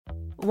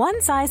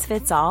One size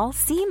fits all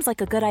seems like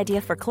a good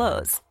idea for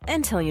clothes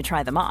until you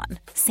try them on.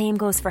 Same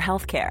goes for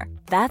healthcare.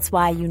 That's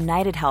why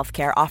United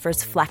Healthcare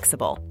offers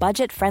flexible,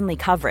 budget-friendly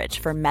coverage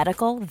for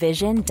medical,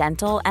 vision,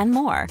 dental, and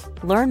more.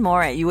 Learn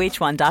more at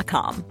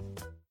uh1.com.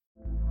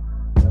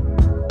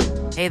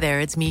 Hey there,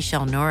 it's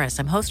Michelle Norris.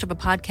 I'm host of a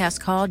podcast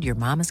called Your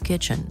Mama's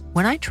Kitchen.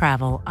 When I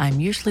travel, I'm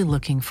usually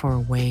looking for a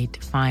way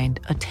to find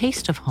a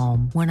taste of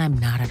home when I'm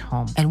not at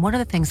home. And one of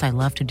the things I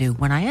love to do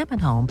when I am at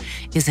home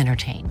is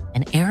entertain.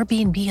 And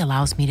Airbnb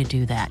allows me to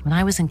do that. When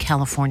I was in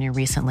California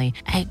recently,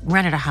 I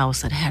rented a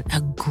house that had a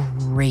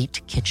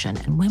great kitchen.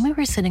 And when we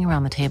were sitting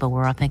around the table, we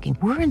were all thinking,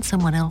 we're in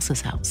someone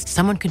else's house.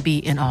 Someone could be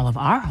in all of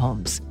our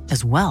homes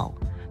as well.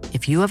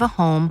 If you have a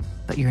home,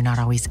 but you're not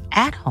always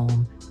at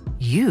home,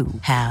 you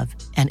have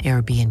an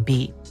Airbnb.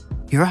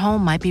 Your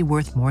home might be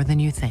worth more than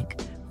you think.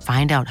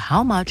 Find out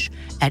how much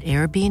at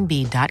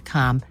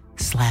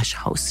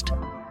airbnb.com/host.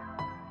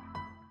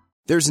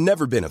 There's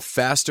never been a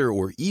faster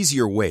or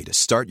easier way to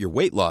start your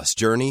weight loss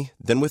journey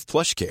than with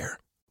PlushCare.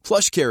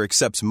 PlushCare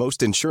accepts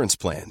most insurance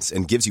plans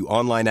and gives you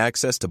online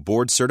access to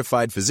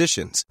board-certified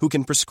physicians who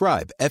can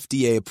prescribe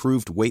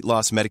FDA-approved weight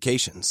loss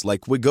medications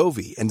like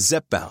Wegovy and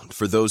Zepbound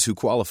for those who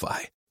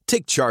qualify.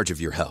 Take charge of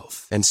your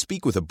health and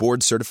speak with a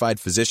board-certified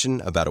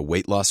physician about a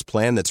weight loss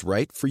plan that's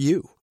right for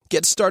you.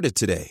 Get started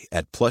today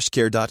at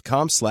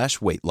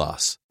plushcare.com/weight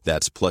loss.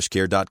 That's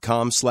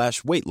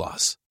plushcare.com/weight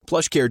loss.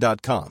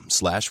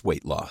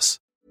 plushcare.com/weight loss.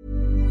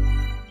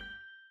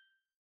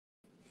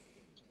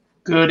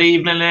 Good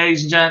evening,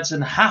 ladies and gents,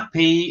 and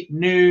happy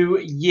new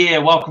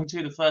year. Welcome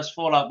to the first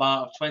Fallout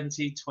Bar of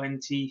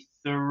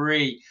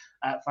 2023.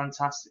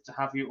 Fantastic to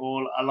have you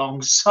all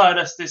alongside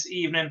us this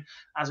evening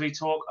as we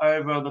talk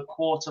over the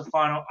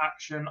quarter-final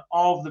action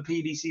of the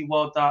PDC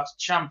World Darts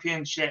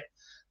Championship.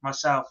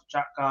 Myself,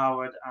 Jack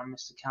Garwood, and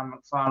Mr. Cam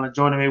McFarlane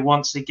joining me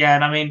once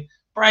again. I mean,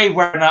 brave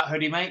wearing that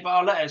hoodie, mate, but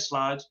I'll let it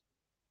slide.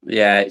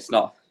 Yeah, it's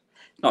not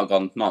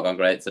gone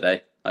great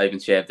today. I even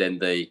shaved in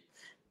the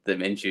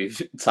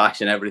Minshew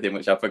tash and everything,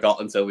 which I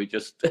forgot until we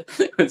just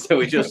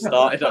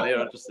started on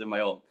here. Just in my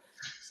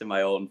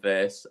own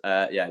face.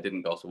 Yeah, it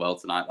didn't go so well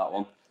tonight, that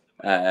one.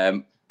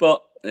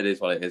 But it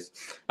is what it is.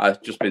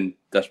 I've just been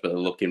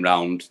desperately looking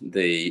around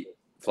the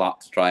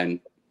flat to try and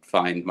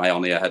find my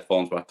on-ear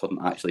headphones, but I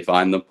couldn't actually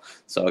find them,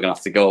 so I'm gonna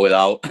have to go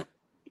without.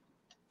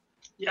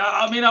 Yeah,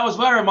 I mean, I was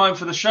wearing mine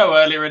for the show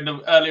earlier in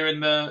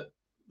the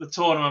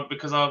tournament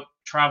because I'm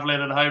traveling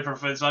and home for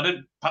things, so I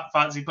didn't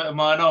fancy putting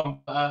mine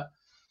on.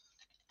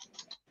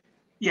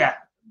 Yeah,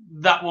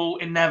 that will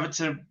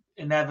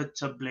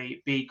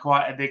inevitably be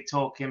quite a big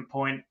talking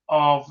point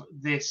of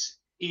this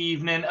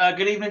evening.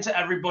 Good evening to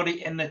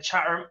everybody in the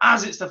chat room.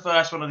 As it's the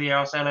first one of the year,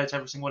 I'll say hello to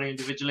every single one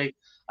individually.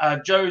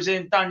 Joe's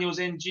in, Daniel's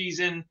in, G's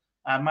in,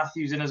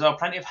 Matthew's in as well.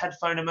 Plenty of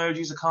headphone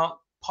emojis. I can't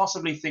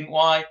possibly think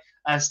why.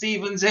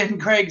 Stephen's in,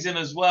 Craig's in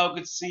as well.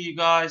 Good to see you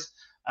guys.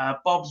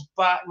 Bob's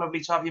back. Lovely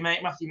to have you,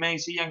 mate. Matthew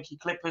Macy, Yankee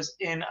Clippers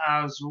in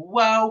as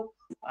well.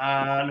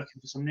 Looking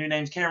for some new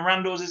names. Kieran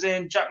Randalls is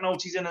in. Jack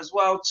Nolte's in as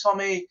well.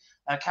 Tommy,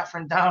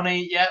 Catherine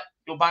Downey. Yep,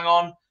 you're bang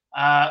on.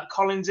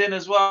 Colin's in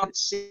as well.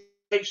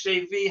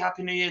 HJV,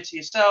 Happy New Year to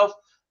yourself.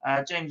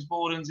 James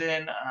Borden's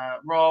in.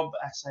 Rob,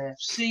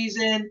 SAFC's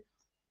in.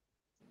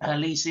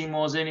 Lee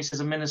Seymour's in. He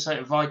says a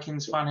Minnesota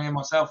Vikings fan here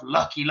myself.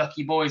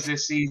 Lucky boys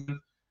this season.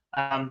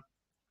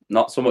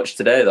 Not so much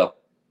today, though.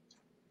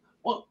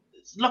 Well,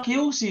 it's lucky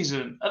all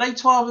season. Are they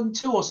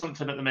 12-2 or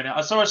something at the minute?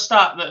 I saw a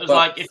stat that was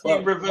if you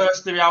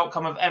reverse the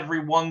outcome of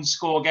every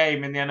one-score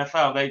game in the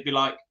NFL, they'd be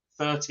like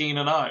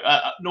 13-0,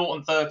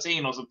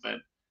 0-13 or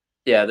something.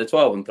 Yeah, they're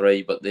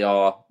 12-3, but they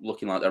are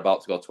looking like they're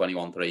about to go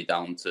 21-3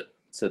 down to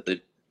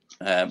the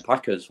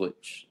Packers,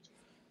 which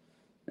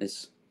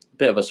is a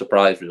bit of a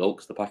surprise result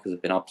because the Packers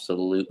have been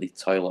absolutely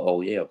toilet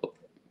all year. But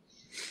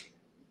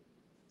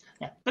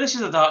this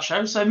is a dart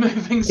show, so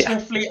moving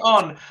swiftly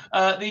on.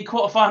 The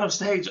quarterfinal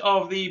stage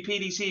of the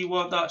PDC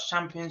World Darts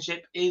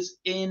Championship is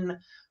in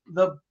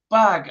the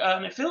bag,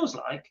 and it feels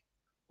like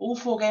all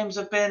four games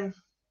have been.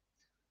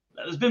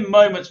 There's been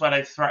moments where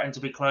they've threatened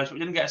to be close, but we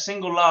didn't get a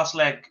single last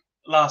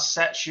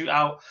set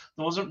shootout.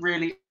 There wasn't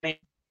really any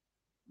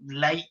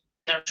late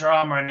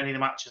drama in any of the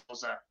matches,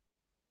 was there?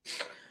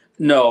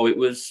 No, it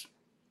was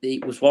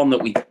one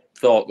that we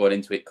thought going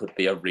into it could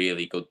be a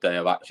really good day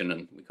of action,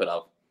 and we could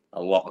have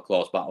a lot of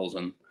close battles,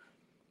 and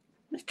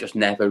it just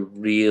never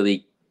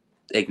really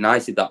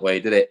ignited that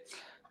way, did it?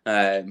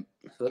 The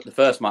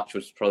first match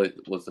was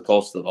the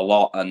closest of a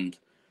lot, and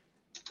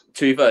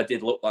to be fair, it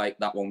did look like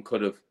that one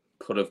could have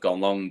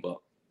gone long, but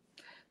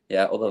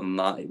yeah, other than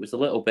that, it was a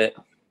little bit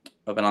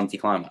of an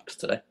anticlimax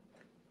today.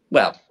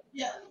 Well,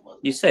 yeah,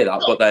 you say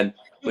that, but then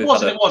it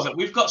wasn't.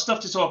 We've got stuff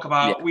to talk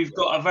about. Yeah. We've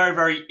got a very,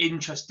 very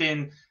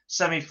interesting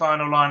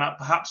semi-final lineup.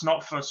 Perhaps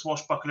not for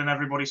swashbuckling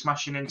everybody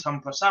smashing in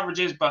ton plus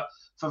averages, but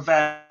for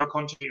very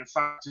contributing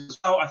factors as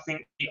well. I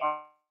think the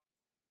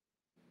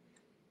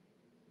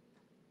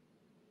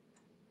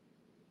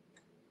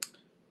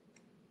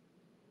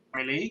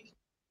league.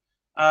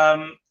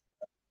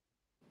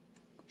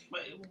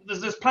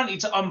 There's plenty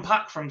to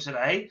unpack from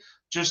today.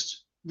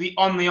 Just the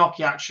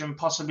on-the-ocky action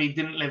possibly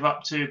didn't live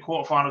up to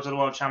quarterfinals of the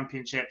World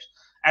Championships,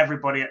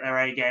 everybody at their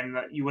A game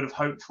that you would have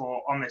hoped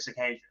for on this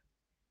occasion.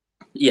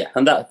 Yeah,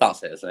 and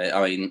that's it, isn't it?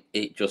 I mean,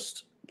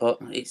 but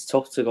it's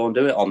tough to go and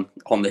do it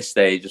on this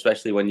stage,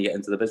 especially when you get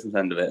into the business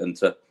end of it, and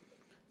to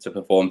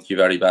perform to your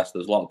very best.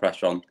 There's a lot of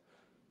pressure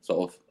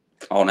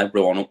on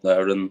everyone up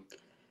there, and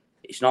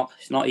it's not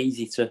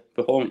easy to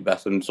perform at your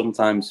best. And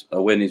sometimes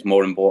a win is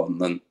more important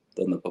than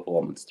the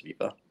performance, to be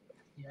fair.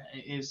 Yeah,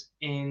 it is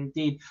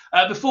indeed.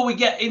 Before we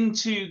get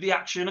into the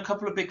action, a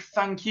couple of big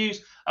thank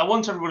yous.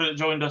 One to everybody that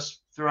joined us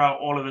throughout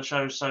all of the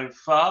shows so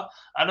far.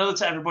 Another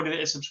to everybody that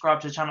is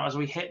subscribed to the channel as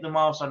we hit the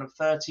milestone of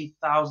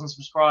 30,000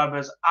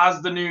 subscribers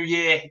as the new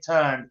year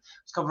turned.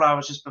 It's a couple of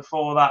hours just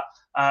before that.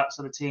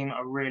 So the team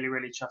are really,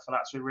 really chuffed for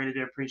that. So we really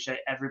do appreciate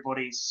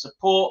everybody's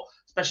support,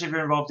 especially if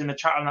you're involved in the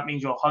chat. And that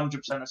means you're 100%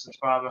 a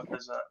subscriber,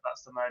 because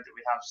that's the mode that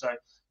we have. So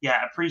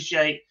yeah,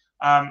 appreciate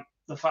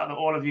the fact that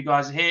all of you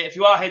guys are here. If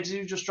you are here,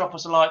 do just drop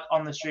us a like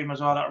on the stream as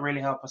well. That would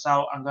really help us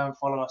out. And go and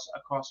follow us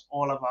across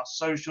all of our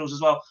socials as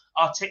well.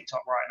 Our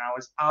TikTok right now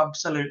is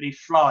absolutely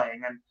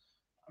flying. And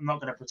I'm not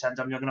going to pretend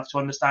I'm young enough to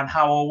understand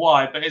how or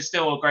why, but it's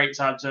still a great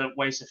time to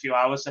waste a few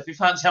hours. So if you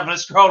fancy having a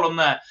scroll on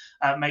there,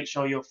 make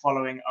sure you're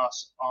following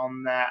us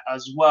on there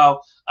as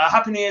well.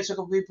 Happy New Year to a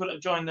couple of people that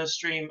have joined the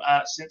stream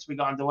since we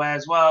got underway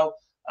as well.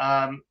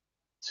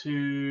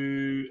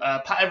 To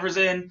Pat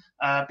Everson,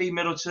 B.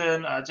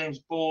 Middleton, James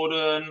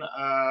Borden,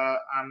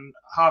 and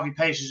Harvey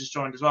Page has just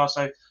joined as well.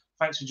 So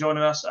thanks for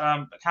joining us.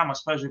 But Cam, I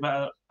suppose we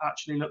better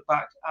actually look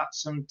back at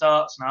some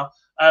darts now.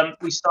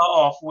 We start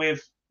off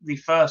with the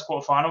first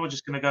quarterfinal. We're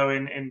just going to go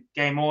in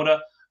game order.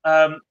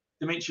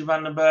 Dimitri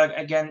Vandenberg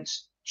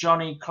against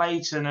Johnny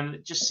Clayton, and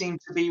it just seemed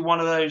to be one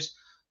of those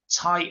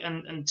tight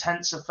and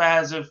tense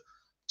affairs of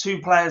two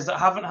players that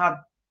haven't had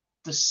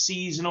the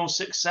seasonal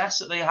success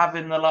that they have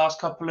in the last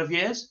couple of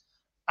years.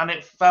 And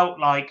it felt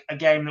like a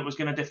game that was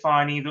going to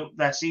define either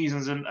their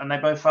seasons, and they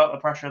both felt the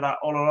pressure of that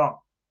all along.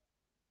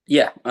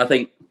 Yeah, I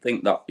think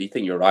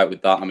you're right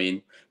with that. I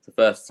mean, it's the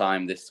first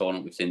time this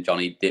tournament we've seen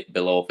Johnny dip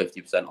below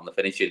 50% on the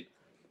finishing.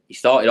 He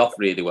started off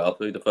really well.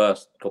 Through the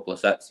first couple of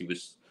sets, he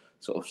was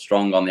sort of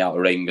strong on the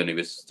outer ring, and he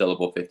was still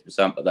above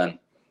 50%. But then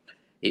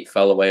it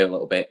fell away a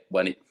little bit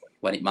when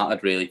it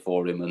mattered really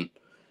for him, and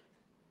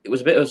it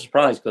was a bit of a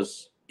surprise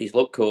because he's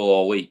looked cool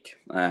all week,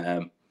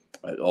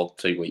 all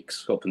 2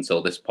 weeks up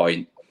until this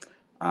point,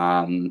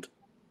 and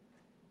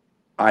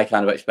I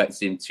kind of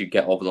expected him to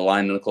get over the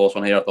line in a close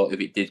one here. I thought if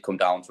it did come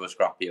down to a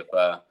scrappy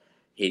affair,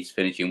 his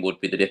finishing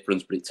would be the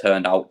difference, but it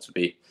turned out to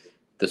be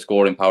the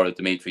scoring power of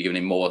Dimitri giving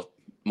him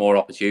more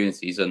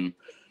opportunities, and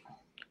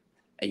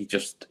he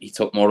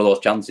took more of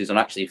those chances and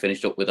actually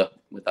finished up with a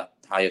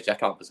higher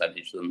checkout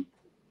percentage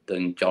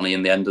than Johnny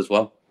in the end as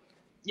well.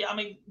 Yeah, I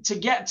mean, to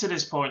get to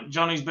this point,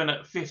 Johnny's been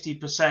at 50%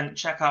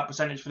 checkout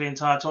percentage for the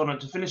entire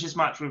tournament. To finish this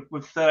match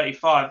with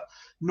 35,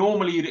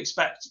 normally you'd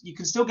expect you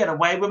can still get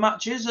away with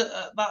matches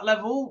at that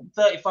level.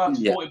 35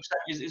 to 40%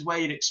 is where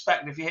you'd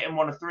expect if you're hitting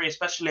one of three,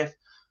 especially if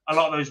a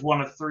lot of those one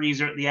of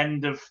threes are at the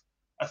end of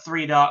a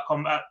three-dart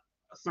combat,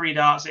 3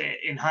 darts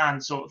in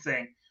hand sort of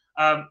thing.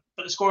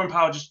 But the scoring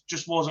power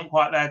just wasn't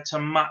quite there to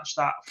match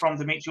that from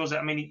Dimitri, was it?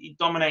 I mean, he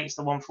dominates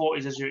the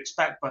 140s as you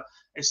expect, but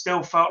it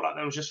still felt like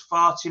there was just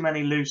far too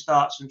many loose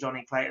darts from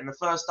Johnny Clayton. The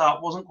first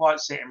dart wasn't quite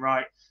sitting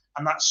right,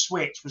 and that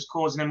switch was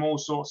causing him all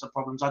sorts of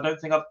problems. I don't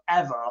think I've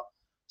ever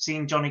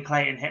seen Johnny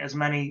Clayton hit as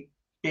many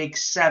big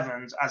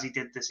sevens as he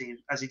did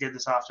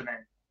this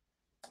afternoon.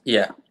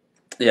 Yeah,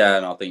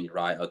 and I think you're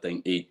right. I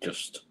think he's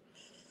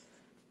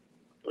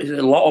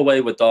a lot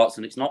away with darts,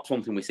 and it's not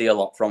something we see a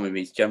lot from him.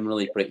 He's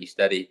generally pretty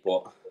steady,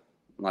 but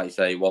like you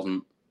say,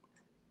 wasn't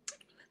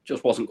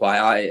quite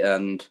high,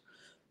 and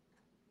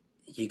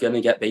you're going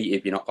to get beat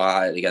if you're not quite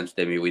high against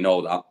him. We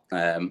know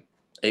that.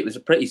 It was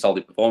a pretty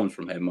solid performance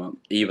from him,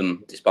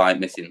 even despite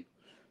missing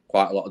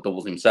quite a lot of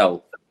doubles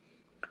himself.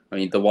 I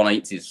mean, the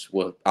 180s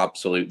were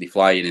absolutely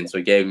flying in, so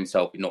he gave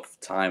himself enough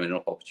time and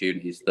enough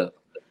opportunities that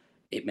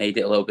it made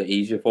it a little bit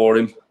easier for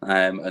him,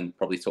 and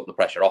probably took the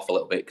pressure off a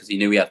little bit because he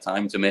knew he had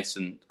time to miss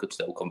and could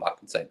still come back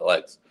and save the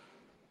legs.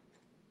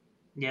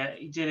 Yeah,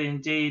 he did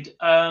indeed.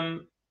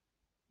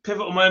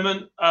 Pivotal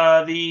moment,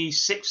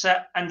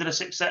 the end of the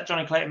sixth set,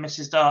 Johnny Clayton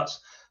misses darts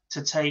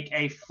to take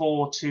a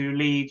 4-2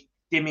 lead.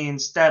 Dimmy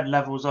instead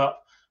levels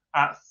up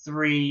at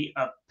 3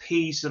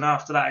 apiece, and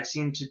after that it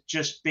seemed to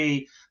just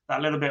be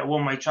that little bit of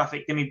one-way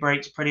traffic. Dimmy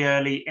breaks pretty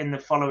early in the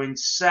following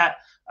set,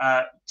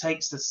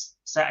 takes the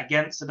set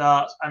against the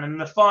darts, and in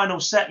the final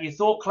set you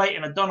thought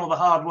Clayton had done all the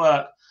hard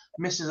work,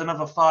 misses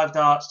another 5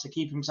 darts to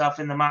keep himself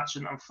in the match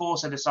and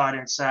force a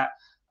deciding set,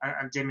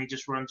 and Dimmy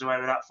just runs away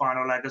with that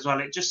final leg as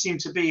well. It just seemed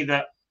to be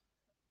that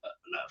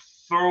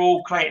for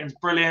all Clayton's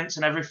brilliance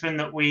and everything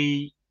that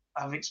we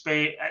have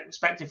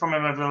expected from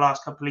him over the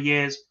last couple of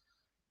years,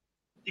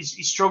 he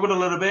struggled a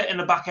little bit in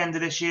the back end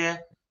of this year.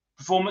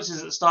 Performances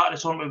at the start of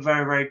the tournament were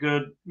very, very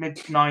good,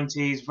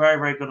 mid-90s, very,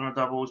 very good on the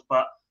doubles,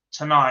 but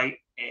tonight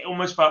it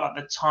almost felt like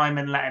the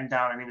timing let him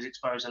down and he was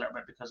exposed a little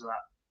bit because of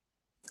that.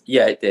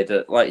 Yeah, it did.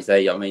 Like you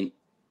say, I mean,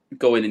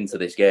 going into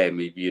this game,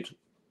 you'd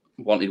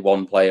wanted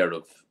one player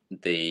of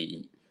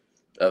the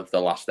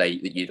last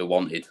 8 that you'd have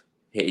wanted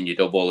hitting your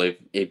double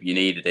if you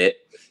needed it,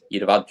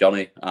 you'd have had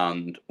Johnny.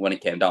 And when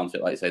it came down to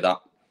it, like I say,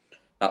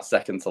 that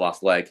second to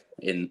last leg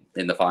in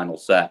the final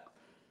set,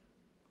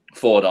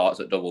 4 darts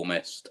at double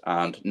missed,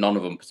 and none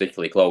of them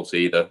particularly close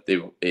either.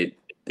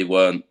 They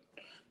weren't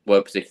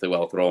particularly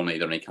well thrown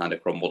either, and he kind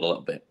of crumbled a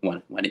little bit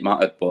when it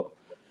mattered. But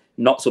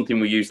not something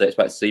we usually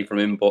expect to see from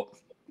him. But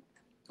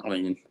I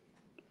mean,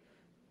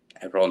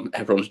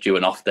 everyone's due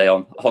an off day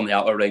on the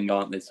outer ring,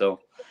 aren't they?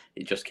 So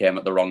it just came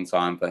at the wrong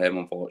time for him,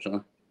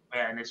 unfortunately.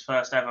 Yeah, in his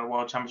first ever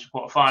World Championship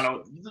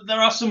quarterfinal. There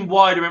are some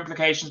wider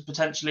implications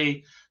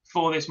potentially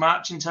for this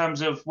match in terms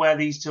of where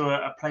these two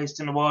are placed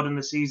in the world and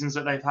the seasons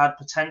that they've had.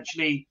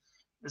 Potentially,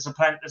 there's a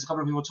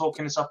couple of people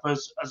talking this up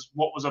as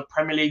what was a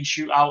Premier League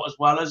shootout as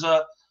well as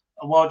a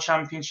World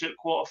Championship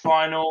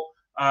quarterfinal.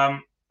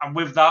 And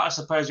with that, I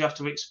suppose you have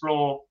to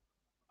explore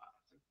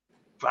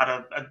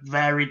a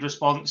varied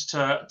response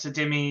to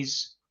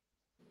Dimmy's.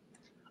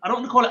 I don't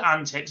want to call it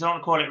antics, I don't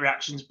want to call it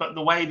reactions, but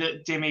the way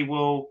that Dimmy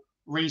will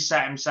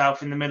reset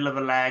himself in the middle of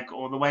a leg,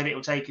 or the way that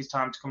he'll take his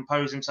time to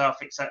compose himself,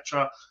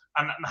 etc.,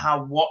 and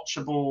how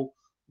watchable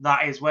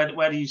that is. Where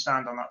do you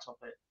stand on that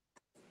topic?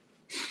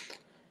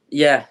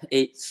 Yeah,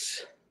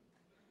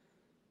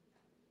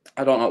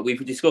 I don't know.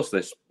 We've discussed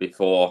this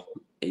before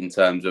in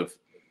terms of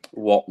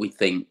what we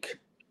think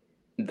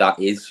that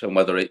is, and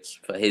whether it's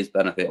for his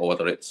benefit or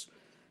whether it's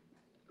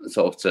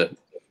sort of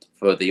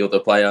for the other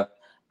player.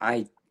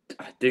 I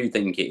do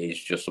think it is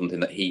just something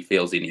that he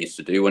feels he needs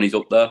to do when he's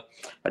up there.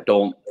 I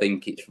don't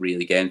think it's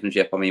really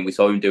gamesmanship. I mean, we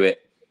saw him do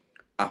it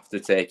after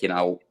taking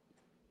out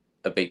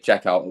a big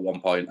checkout at one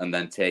point and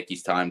then take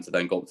his time to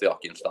then go up to the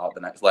hockey and start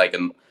the next leg.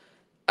 And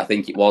I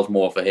think it was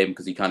more for him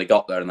because he kind of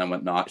got there and then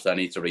went, no, actually, I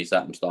need to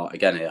reset and start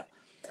again here.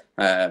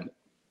 And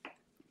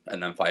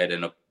then fired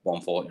in a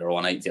 140 or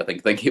 180. I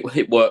think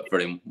it worked for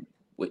him,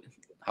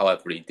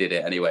 however he did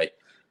it anyway.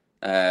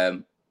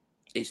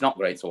 It's not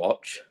great to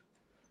watch.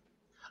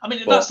 I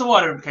mean, that's the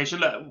wider implication.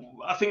 Look,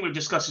 I think we've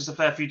discussed this a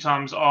fair few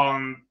times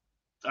on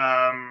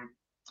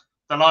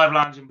the live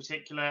lounge in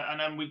particular, and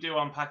then we do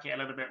unpack it a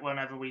little bit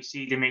whenever we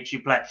see Dimitri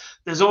play.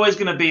 There's always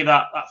going to be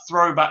that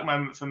throwback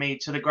moment for me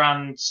to the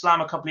Grand Slam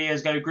a couple of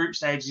years ago, group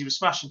stages. He was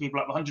smashing people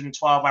up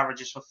 112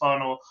 averages for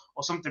fun or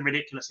something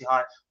ridiculously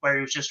high, where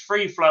he was just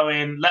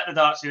free-flowing, let the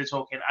darts do the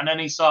talking, and then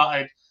he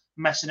started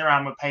messing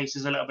around with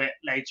paces a little bit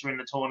later in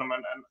the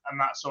tournament and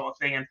that sort of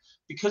thing. And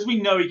because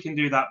we know he can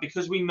do that,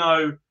 because we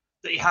know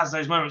that he has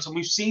those moments, and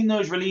we've seen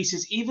those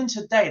releases even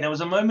today. There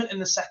was a moment in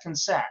the second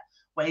set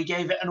where he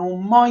gave it an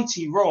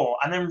almighty roar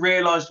and then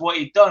realised what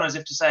he'd done, as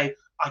if to say,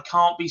 I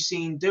can't be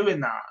seen doing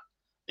that.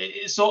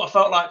 It sort of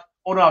felt like,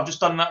 oh no, I've just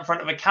done that in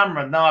front of a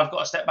camera, now I've got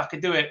to step back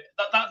and do it.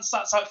 That's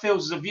how it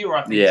feels as a viewer,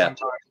 I think, sometimes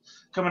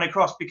coming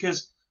across,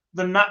 because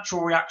the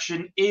natural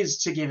reaction is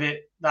to give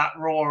it that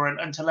roar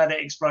and to let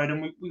it explode.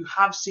 And we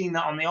have seen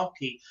that on the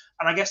hockey.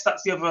 And I guess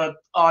that's the other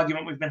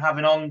argument we've been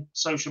having on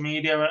social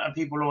media, and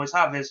people always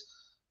have, is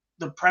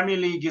the Premier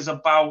League is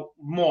about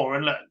more.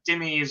 And look,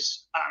 Dimmy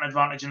is at an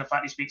advantage in the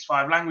fact he speaks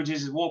 5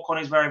 languages. His walk-on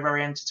is very,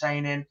 very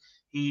entertaining.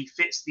 He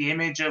fits the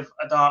image of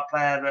a dart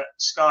player that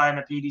Sky and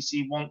the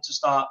PDC want to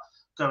start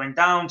going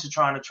down to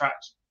try and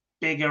attract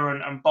bigger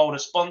and bolder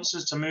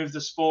sponsors to move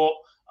the sport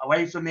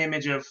away from the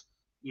image of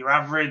your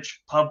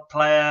average pub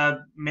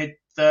player,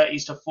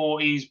 mid-30s to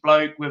 40s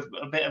bloke with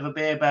a bit of a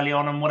beer belly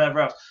on and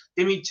whatever else.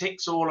 Dimmy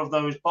ticks all of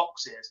those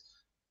boxes.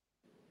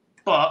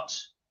 But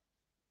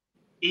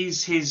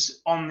is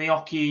his on the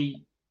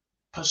hockey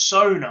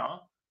persona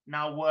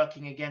now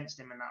working against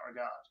him in that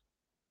regard?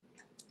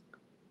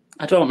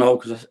 I don't know,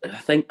 because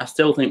I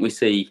still think we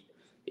see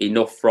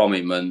enough from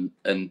him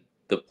and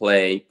the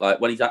play.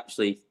 Like when he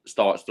actually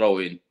starts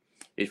throwing,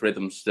 his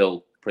rhythm's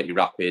still pretty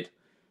rapid.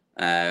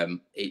 I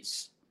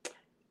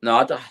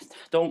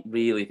don't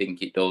really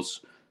think it does.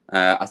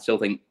 I still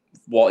think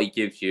what he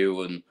gives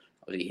you, and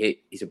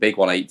he's a big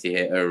 180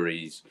 hitter.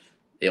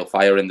 He'll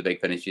fire in the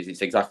big finishes.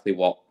 It's exactly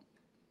what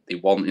they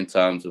want in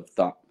terms of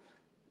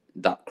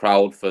that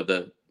crowd for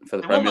the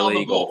Premier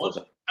League.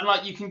 And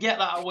like you can get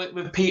that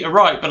with Peter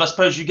Wright, but I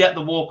suppose you get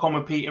the walk on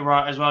with Peter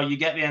Wright as well. You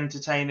get the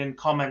entertaining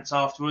comments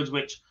afterwards,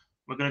 which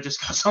we're going to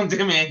discuss on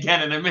Dimmy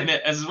again in a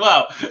minute as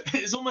well.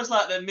 It's almost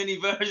like they're mini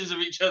versions of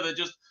each other.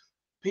 Just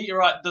Peter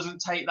Wright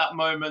doesn't take that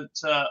moment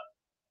to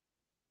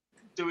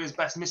do his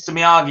best Mr.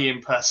 Miyagi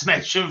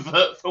impersonation,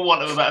 for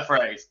want of a better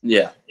phrase.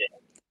 Yeah,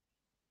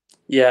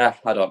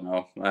 I don't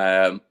know.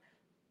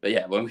 But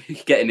yeah, when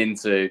we're getting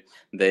into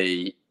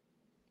the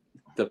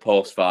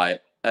post-match,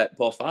 and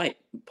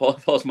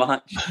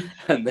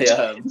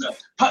the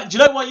do you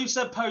know why you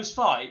said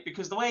post-fight?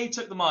 Because the way he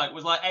took the mic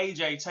was like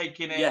AJ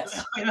taking it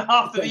in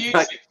after the Usyk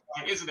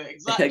fight, isn't it?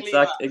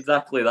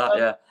 Exactly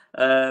that.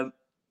 Yeah,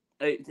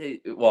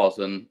 it was,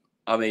 and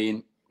I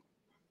mean,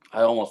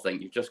 I almost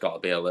think you've just got to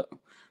be a little.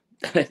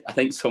 I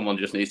think someone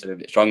just needs to be a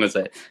bit stronger and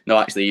say, no,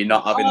 actually, you're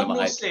not having the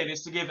mic. Sin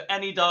is to give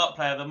any dart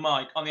player the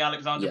mic on the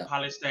Alexander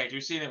Palace stage.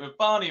 We've seen it with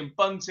Barney and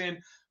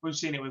Bunting, we've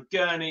seen it with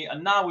Gurney,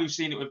 and now we've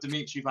seen it with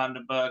Dimitri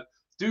Vandenberg.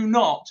 Do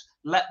not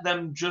let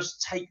them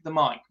just take the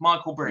mic.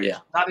 Michael Bridge,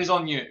 that is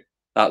on you.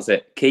 That's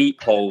it.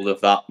 Keep hold of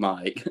that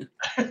mic.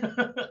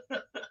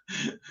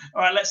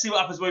 All right, let's see what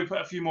happens when we put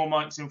a few more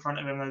mics in front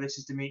of him, though. This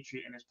is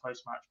Dimitri in his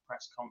post-match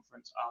press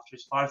conference after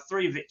his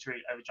 5-3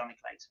 victory over Johnny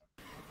Clayton.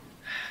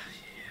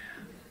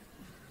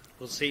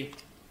 We'll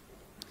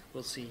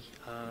see.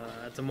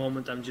 At the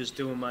moment, I'm just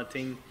doing my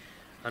thing.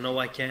 I know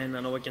I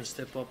can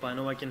step up. I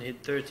know I can hit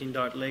 13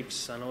 dart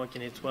legs. I know I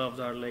can hit 12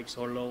 dart legs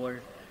or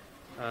lower.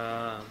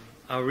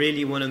 I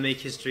really want to make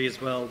history as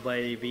well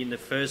by being the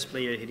first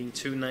player hitting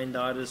 2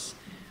 9-darters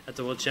at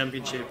the World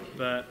Championship.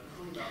 But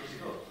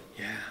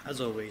yeah,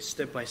 as always,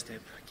 step by step,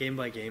 game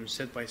by game,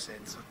 set by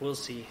set. We'll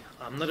see.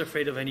 I'm not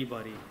afraid of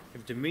anybody.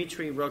 If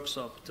Dimitri rocks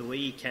up the way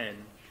he can,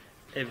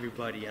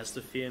 everybody has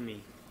to fear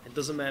me. It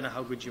doesn't matter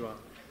how good you are.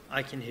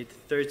 I can hit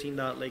 13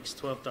 dart legs,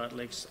 12 dart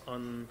legs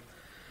on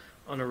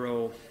a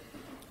row.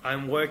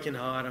 I'm working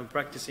hard, I'm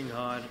practicing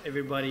hard.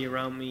 Everybody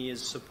around me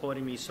is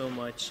supporting me so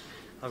much.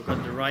 I've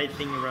got the right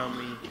thing around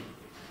me.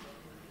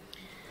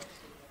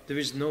 There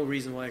is no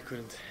reason why I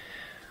couldn't.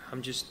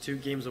 I'm just 2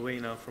 games away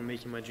now from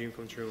making my dream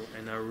come true,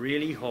 and I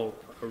really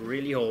hope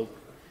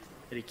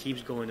that it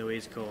keeps going the way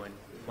it's going,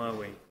 my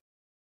way.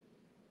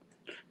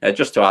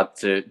 Just to add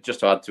to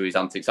his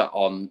antics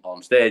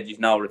on stage, he's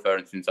now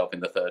referring to himself in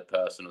the third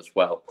person as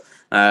well.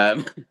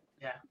 Yeah.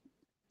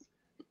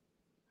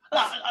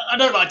 I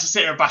don't like to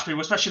sit here and bash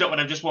people, especially not when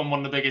they've just won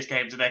one of the biggest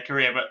games of their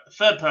career. But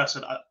third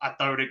person, I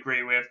don't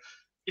agree with.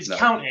 It's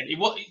counted.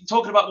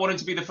 Talking about wanting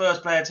to be the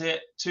first player to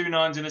hit 2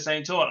 9s in the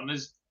same tournament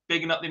is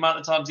bigging up the amount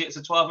of times he hits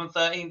a 12 and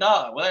 13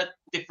 dart. Well, they're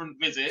different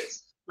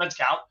visits. Let's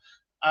count.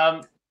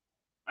 And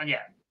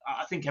yeah,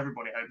 I think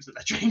everybody hopes that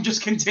their dream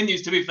just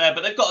continues to be fair,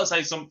 but they've got to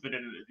say something in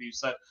interviews.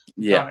 So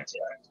can't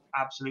expect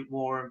absolute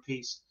war and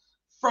peace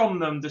from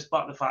them,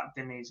 despite the fact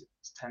Dimmies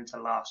tend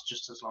to last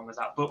just as long as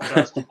that book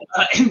does.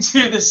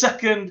 Into the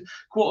second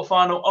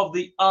quarterfinal of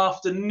the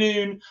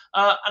afternoon.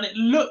 And it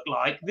looked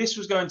like this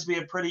was going to be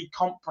a pretty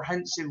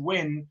comprehensive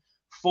win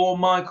for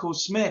Michael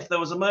Smith. There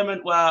was a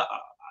moment where I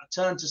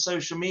turned to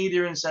social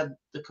media and said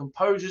the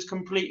composure's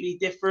completely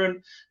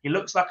different. He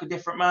looks like a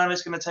different man.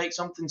 It's going to take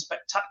something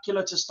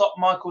spectacular to stop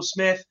Michael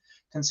Smith.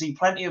 Can see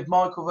plenty of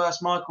Michael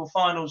versus Michael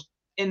finals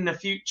in the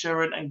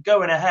future and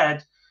going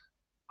ahead.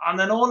 And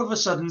then all of a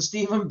sudden,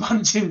 Stephen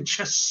Bunting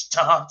just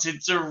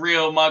started to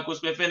reel Michael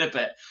Smith in a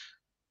bit.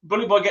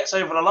 Bully Boy gets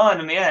over the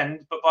line in the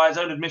end, but by his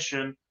own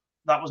admission,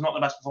 that was not the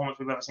best performance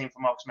we've ever seen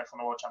from Michael Smith on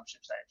the World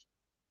Championship stage.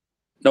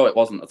 No, it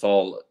wasn't at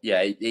all.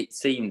 Yeah, it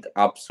seemed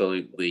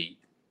absolutely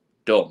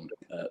done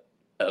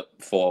at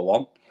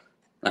 4-1.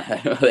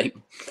 I think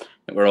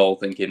we're all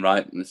thinking,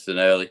 right, this is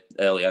an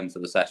early end to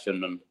the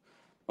session, and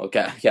we'll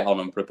get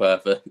on and prepare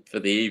for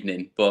the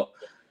evening. But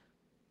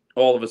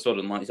all of a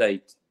sudden, like you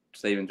say,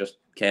 Stephen just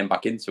came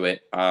back into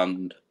it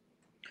and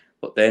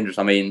looked dangerous.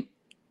 I mean,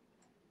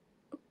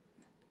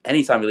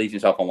 anytime he leaves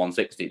himself on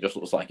 160, it just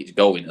looks like it's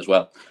going as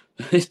well.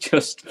 It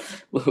just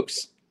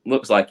looks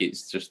like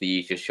it's just the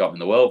easiest shot in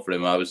the world for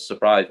him. I was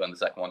surprised when the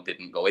second one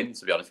didn't go in,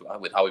 to be honest,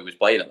 with how he was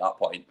playing at that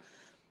point.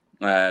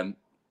 But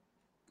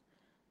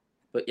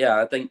yeah,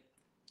 I think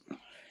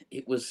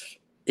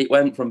it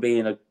went from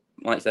being a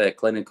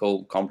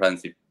clinical,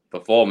 comprehensive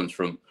performance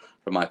from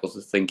Michael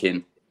to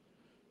thinking,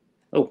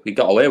 oh, he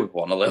got away with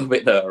one a little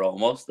bit there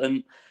almost.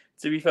 And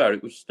to be fair,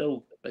 it was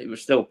still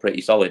pretty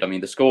solid. I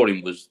mean, the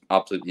scoring was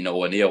absolutely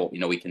nowhere near what we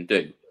know he can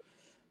do.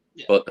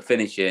 Yeah. But the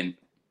finishing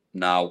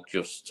now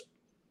just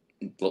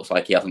looks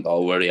like he hasn't got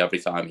to worry every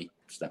time he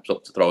steps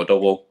up to throw a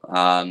double.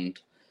 And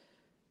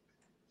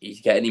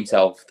he's getting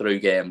himself through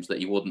games that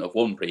he wouldn't have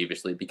won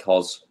previously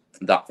because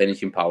that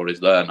finishing power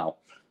is there now.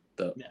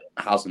 That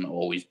hasn't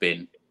always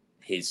been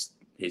his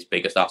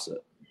biggest asset.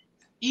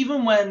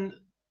 Even when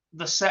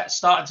the set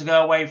started to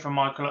go away from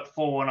Michael at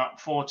 4 and up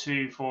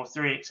 4-2,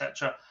 4-3,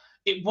 etc.,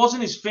 it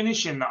wasn't his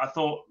finishing that I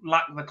thought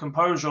lacked the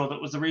composure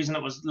that was the reason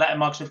it was letting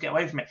Michael Smith get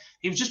away from it.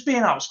 He was just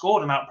being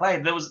outscored and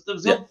outplayed. There was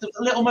a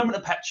little moment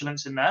of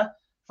petulance in there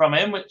from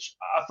him, which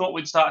I thought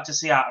we'd start to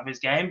see out of his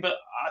game, but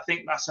I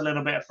think that's a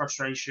little bit of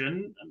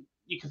frustration.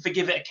 You can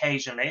forgive it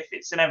occasionally. If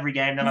it's in every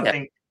game, then I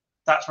think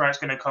that's where it's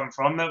going to come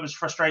from. There was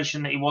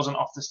frustration that he wasn't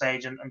off the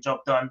stage and job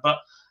done. But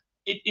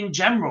in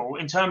general,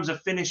 in terms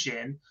of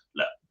finishing,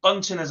 look,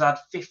 Bunting has had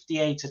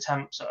 58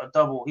 attempts at a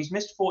double. He's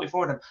missed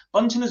 44 of them.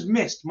 Bunting has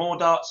missed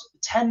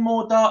 10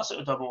 more darts at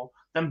a double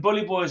than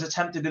Bully Boy has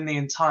attempted in the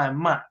entire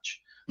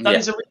match. That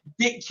is a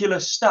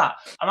ridiculous stat.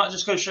 And that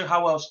just goes to show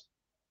how well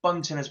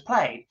Bunting has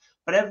played.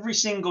 But every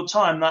single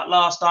time that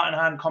last dart in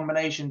hand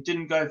combination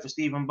didn't go for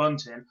Stephen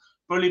Bunting,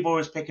 Bully Boy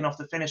was picking off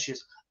the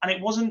finishes. And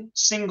it wasn't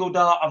single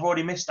dart, I've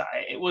already missed at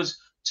it. It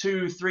was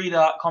 2-3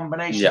 dart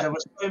combinations. There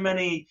were so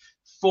many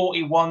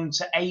 41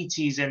 to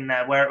 80s in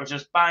there where it was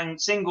just bang,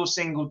 single,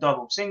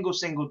 double,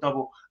 single,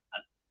 double.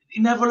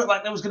 It never looked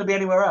like there was going to be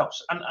anywhere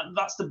else. And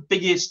that's the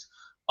biggest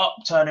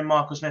upturn in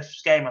Michael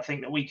Smith's game, I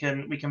think, that we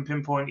can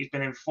pinpoint. He's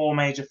been in 4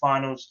 major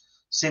finals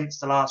since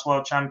the last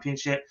World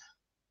Championship.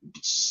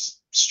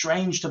 It's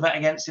strange to bet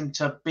against him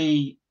to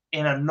be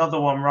in another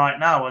one right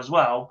now as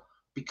well.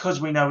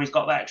 because we know he's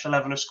got that extra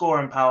level of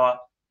scoring power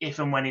if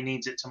and when he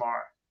needs it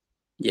tomorrow.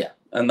 Yeah,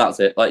 and that's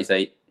it. Like you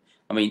say,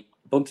 I mean,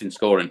 Bunting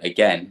scoring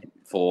again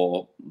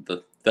for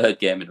the third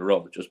game in a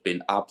row, just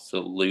been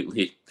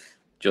absolutely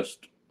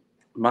just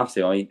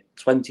massive. I mean,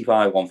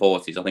 25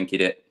 140s. I think he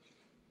did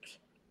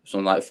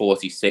something like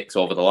 46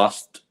 over the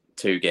last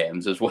 2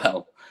 games as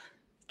well.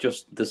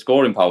 Just the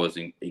scoring power is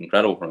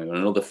incredible from him, and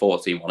another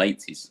 14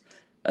 180s.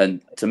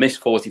 And to miss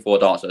 44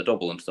 darts at a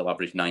double and still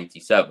average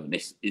 97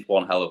 is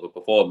one hell of a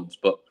performance.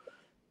 But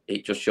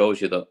it just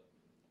shows you that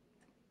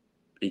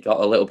he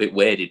got a little bit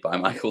weirded by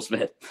Michael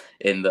Smith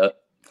in that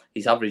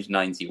he's averaged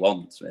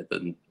 91, Smith,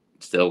 and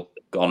still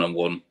gone and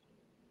won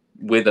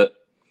with a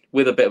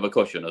bit of a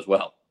cushion as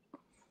well.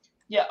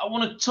 Yeah, I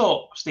want to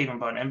talk Stephen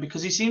Bunting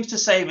because he seems to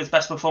save his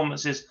best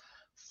performances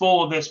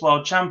for this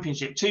World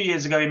Championship. 2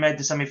 years ago, he made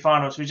the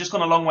semi-final, so he's just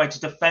gone a long way to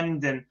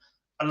defending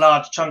a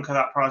large chunk of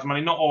that prize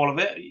money. Not all of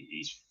it.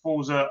 He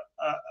falls a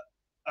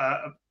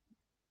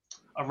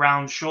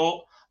round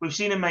short. We've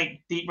seen him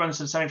make deep runs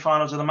to the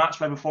semi-finals of the match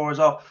play before as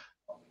well.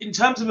 In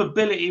terms of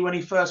ability, when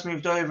he first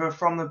moved over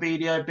from the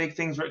BDO, big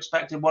things were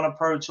expected. Won a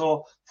Pro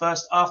Tour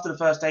after the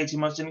first 18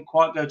 months, didn't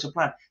quite go to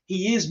plan.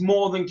 He is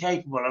more than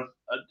capable of.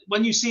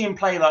 When you see him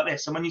play like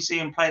this, and when you see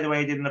him play the way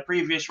he did in the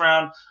previous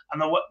round,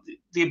 and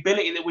the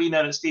ability that we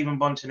know that Stephen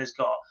Bunting has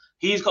got,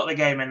 he's got the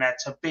game in there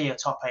to be a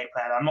top 8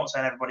 player. I'm not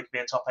saying everybody can be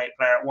a top 8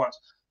 player at once,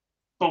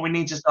 but we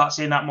need to start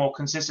seeing that more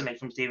consistently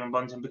from Stephen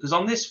Bunting, because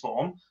on this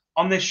form,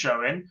 on this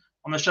showing,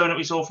 on the showing that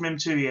we saw from him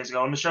 2 years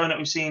ago, on the showing that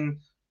we've seen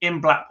in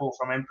Blackpool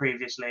from him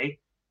previously,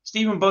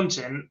 Stephen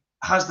Bunting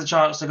has the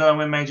chance to go and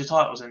win major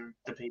titles in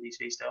the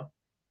PDC still.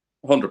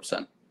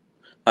 100%.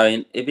 I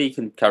mean, if he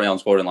can carry on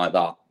scoring like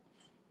that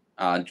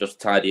and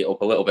just tidy it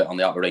up a little bit on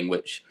the outer ring,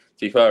 which,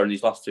 to be fair, in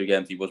these last 2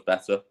 games he was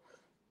better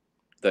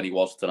than he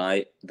was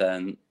tonight,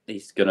 then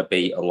he's going to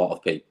beat a lot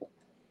of people.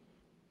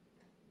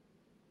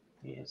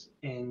 Yes,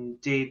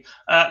 indeed.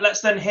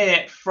 Let's then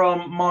hear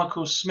from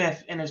Michael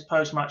Smith in his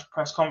post-match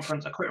press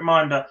conference. A quick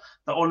reminder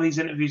that all of these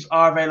interviews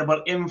are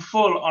available in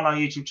full on our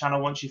YouTube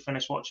channel once you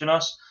finish watching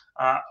us.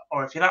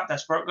 Or if you're that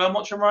desperate, go and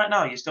watch them right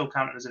now. You're still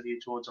counting as a view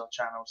towards our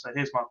channel. So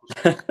here's Michael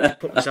Smith.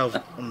 Put myself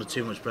under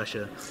too much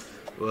pressure.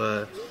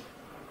 Where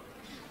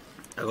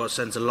I got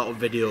sent a lot of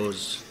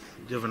videos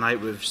the other night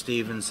with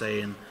Stephen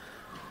saying,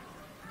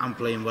 I'm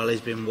playing well,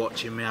 he's been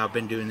watching me, I've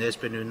been doing this,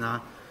 been doing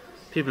that.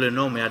 People who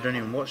know me, I don't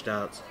even watch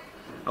darts.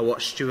 I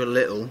watched Stuart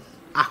Little,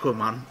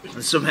 Aquaman,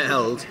 and something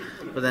else.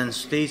 But then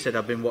Steve said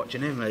I've been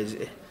watching him.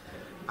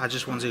 I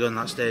just wanted to go on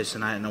that stage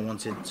tonight, and I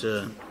wanted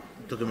to.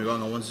 Don't get me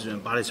wrong, I wanted to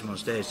embarrass him on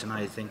stage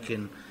tonight. I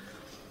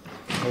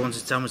wanted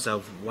to tell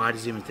myself, why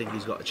does he even think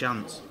he's got a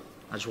chance?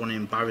 I just want to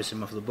embarrass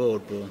him off the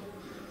board, but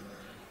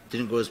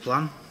didn't go as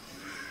planned.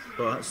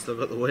 But I still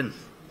got the win.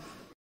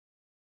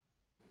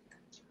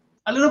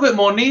 A little bit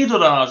more needle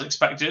than I was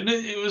expecting.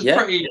 It was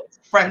pretty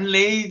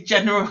friendly,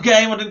 general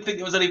game. I didn't think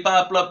there was any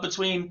bad blood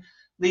between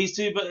these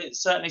two, but it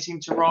certainly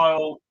seemed to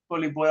rile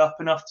Bully Boy up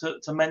enough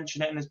to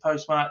mention it in his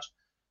post-match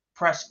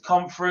press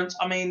conference.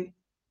 I mean,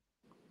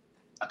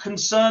 a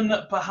concern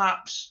that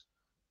perhaps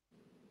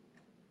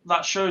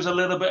that shows a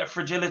little bit of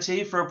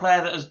fragility for a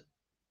player that has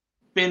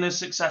been as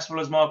successful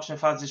as Marcus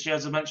Smith has this year.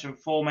 As I mentioned,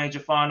 4 major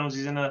finals.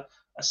 He's in a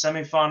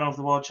semi-final of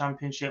the World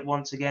Championship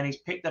once again. He's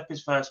picked up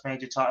his first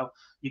major title.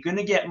 You're going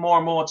to get more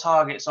and more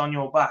targets on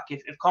your back.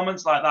 If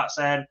comments like that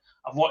saying,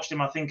 I've watched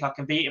him, I think I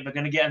can beat him, are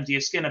going to get under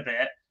your skin a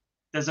bit,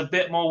 there's a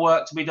bit more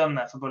work to be done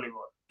there for Bully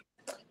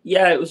Boy.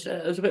 Yeah, it was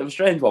a bit of a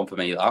strange one for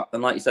me, that.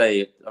 And like you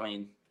say, I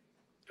mean,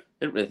 I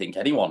didn't really think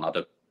anyone had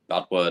a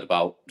bad word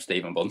about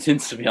Stephen Bunting,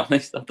 to be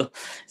honest.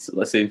 So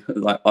let's see,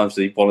 like,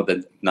 obviously one of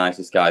the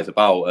nicest guys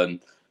about. And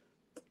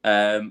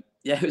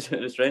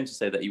it was strange to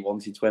say that he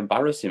wanted to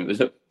embarrass him. It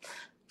was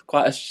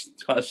quite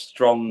a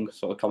strong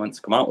sort of comment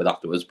to come out with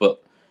afterwards.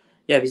 But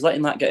yeah, if he's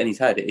letting that get in his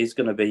head, it is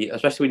going to be,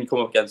 especially when you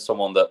come up against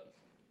someone that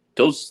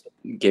does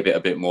give it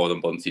a bit more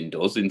than Bunting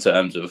does in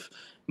terms of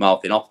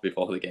mouthing off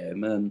before the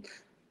game. And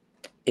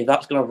if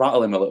that's going to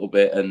rattle him a little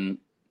bit and,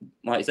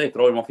 like you say,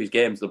 throw him off his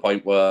game to the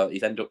point where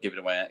he's ended up giving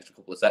away an extra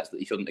couple of sets that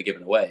he shouldn't have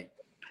given away,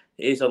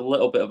 it is a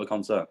little bit of a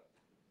concern.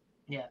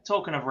 Yeah,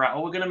 talking of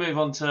rattle, we're going to move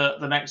on to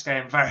the next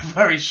game very,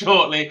 very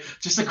shortly.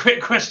 Just a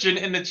quick question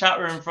in the chat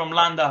room from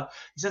Landa.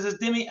 He says, has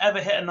Dimmy ever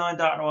hit a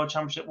 9-dart in a World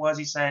Championship? Why is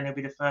he saying he'll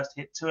be the first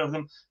to hit 2 of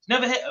them? He's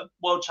never hit a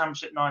World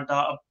Championship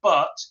 9-darter,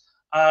 but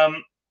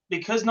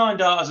because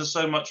 9-darters are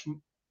so much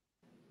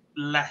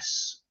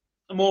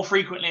more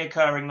frequently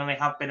occurring than they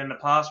have been in the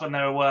past, when they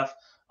were worth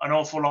an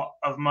awful lot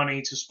of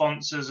money to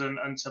sponsors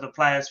and to the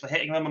players for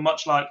hitting them, and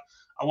much like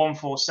a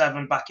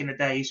 147 back in the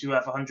days who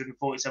have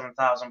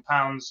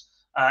 £147,000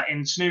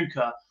 in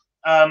snooker.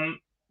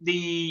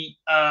 The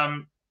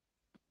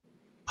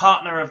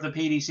partner of the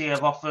PDC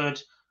have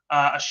offered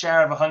a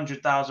share of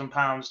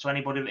 £100,000 to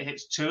anybody that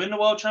hits 2 in the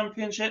World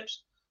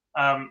Championships.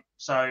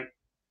 So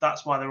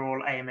that's why they're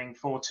all aiming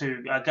for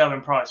 2.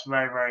 Gowan Price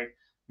very, very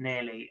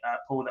nearly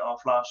pulled it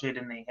off last year,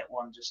 didn't he? Hit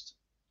one just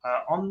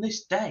on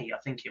this day, I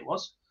think it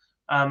was,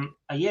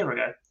 a year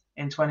ago.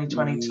 in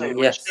 2022, Yes.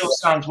 which still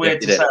sounds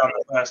weird to say on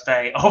the first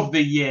day of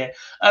the year.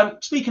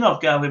 Speaking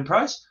of Gerwyn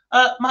Price,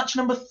 match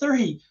number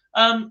 3,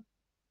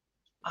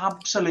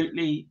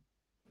 absolutely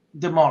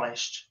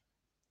demolished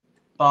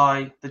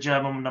by the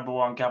German number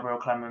 1, Gabriel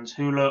Clemens,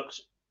 who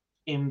looked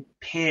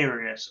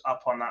imperious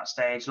up on that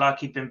stage, like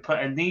he'd been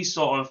putting these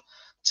sort of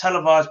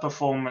televised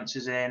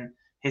performances in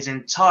his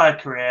entire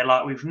career.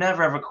 Like, we've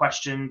never ever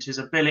questioned his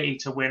ability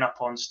to win up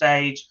on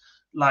stage.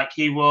 Like,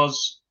 he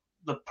was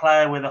the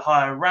player with a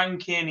higher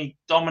ranking. He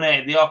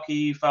dominated the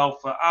hockey. He fell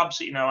for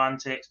absolutely no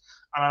antics,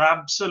 and at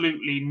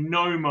absolutely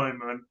no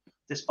moment,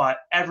 despite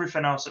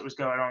everything else that was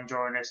going on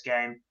during this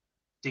game,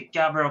 did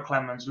Gabriel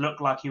Clemens look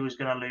like he was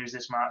going to lose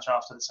this match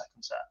after the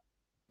second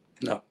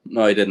set.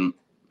 No, he didn't.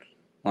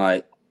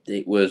 Like,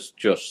 it was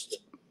just,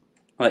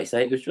 like you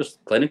say, it was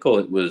just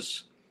clinical.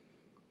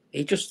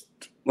 He just,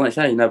 like I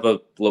say, he never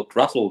looked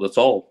rattled at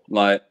all.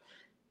 Like,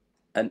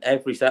 and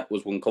every set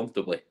was won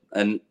comfortably.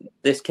 And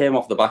this came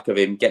off the back of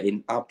him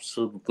getting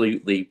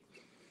absolutely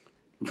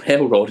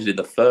railroaded in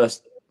the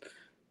first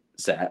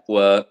set,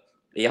 where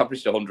he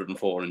averaged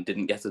 104 and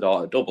didn't get a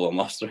dart double and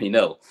lost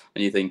 3-0.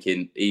 And you're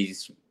thinking,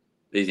 he's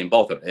in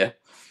bother here.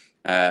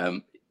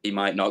 He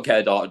might not get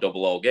a dart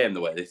double all game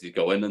the way this is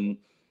going, and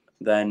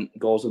then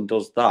goes and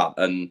does that.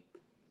 And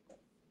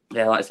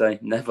yeah, like I say,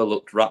 never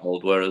looked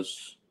rattled,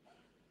 whereas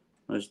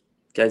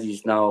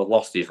Gezzy's now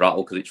lost his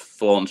rattle because it's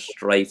flown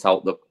straight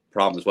out the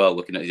pram as well,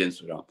 looking at his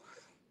Instagram.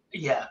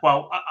 Yeah,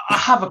 well, I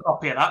have a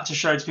copy of that to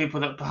show to people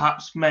that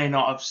perhaps may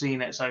not have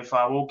seen it so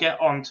far. We'll get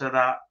onto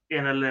that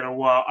in a little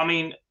while. I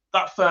mean,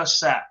 that first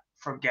set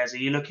from Gezzy,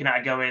 you're looking at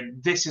it going,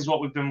 this is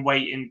what we've been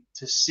waiting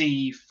to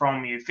see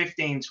from you.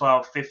 15,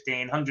 12,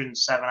 15,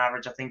 107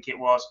 average, I think it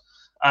was.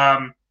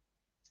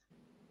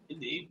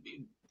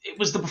 It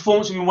was the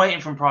performance we've been waiting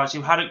from Price,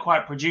 who hadn't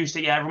quite produced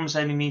it yet. Everyone was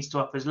saying he needs to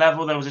up his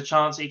level. There was a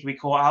chance that he could be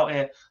caught out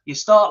here. You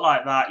start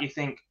like that, you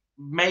think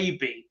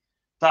maybe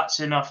that's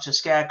enough to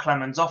scare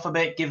Clemens off a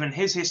bit, given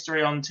his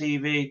history on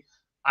TV.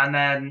 And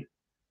then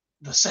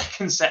the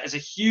second set is a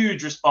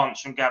huge response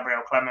from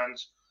Gabriel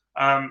Clemens.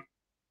 And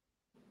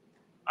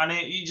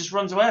he just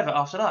runs away with it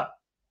after that.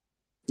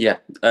 Yeah,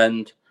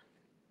 and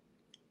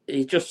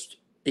he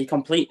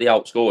completely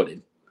outscored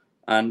him.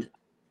 And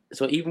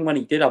so even when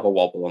he did have a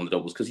wobble on the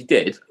doubles, because he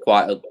did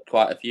quite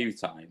a few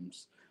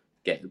times,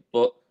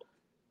 but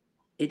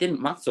it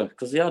didn't matter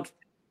because he had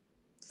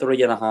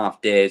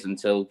 3.5 days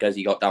until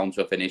Gezzy got down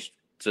to a finish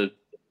to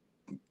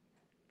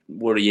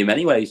worry him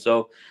anyway.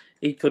 So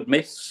he could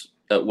miss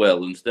at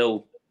will and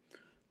still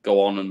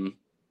go on and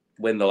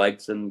win the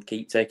legs and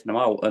keep taking them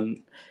out.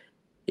 And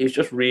he was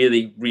just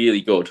really, really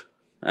good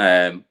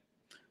at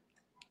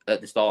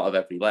the start of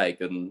every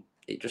leg, and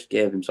it just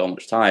gave him so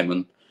much time.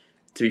 And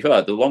to be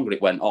fair, the longer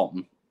it went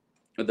on,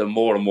 the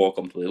more and more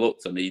comfortable he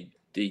looked, and he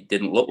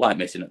didn't look like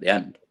missing at the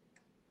end.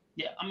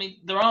 Yeah, I mean,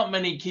 there aren't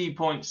many key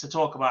points to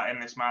talk about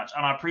in this match,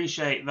 and I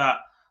appreciate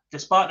that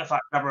despite the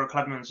fact Gabriel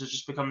Clemens has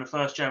just become the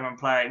first German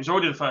player. He was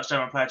already the first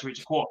German player to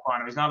reach a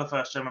quarterfinal. He's now the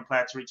first German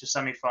player to reach a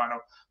semi-final.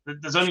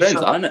 There's only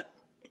so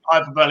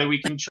hyperbole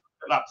we can chuck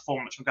at that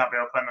performance from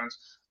Gabriel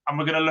Clemens, and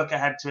we're going to look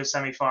ahead to a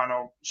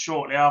semi-final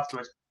shortly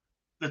afterwards.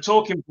 The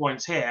talking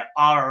points here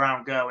are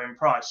around Gerwyn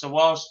Price. So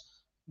whilst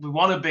we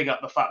want to big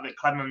up the fact that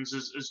Clemens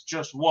has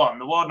just won,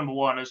 the world number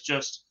 1 has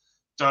just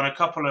done a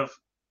couple of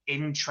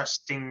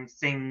interesting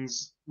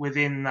things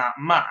within that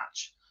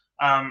match.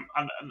 And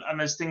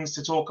there's things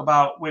to talk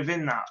about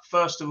within that.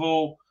 First of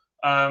all,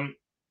 the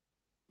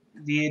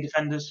ear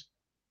defenders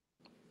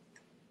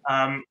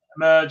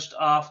emerged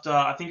after,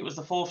 I think it was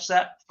the 4th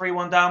set,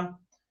 3-1 down.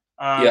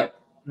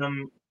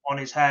 Them on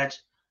his head.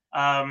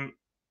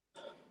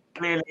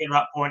 Clearly at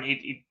that point,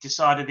 he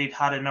decided he'd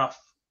had enough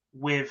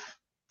with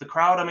the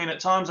crowd. I mean, at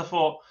times I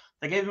thought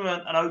they gave him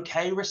an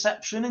okay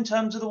reception in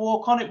terms of the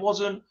walk-on. It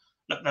wasn't,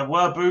 look, there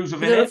were boos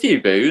within it. A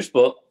few boos,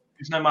 but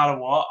no matter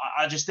what,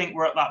 I just think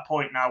we're at that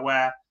point now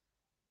where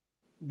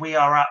we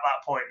are at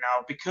that point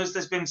now, because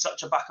there's been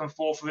such a back and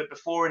forth of it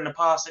before in the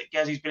past that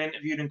Gezzy's been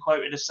interviewed and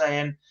quoted as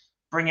saying,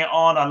 bring it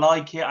on, I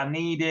like it, I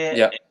need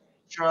it,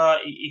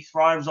 he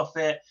thrives off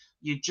it.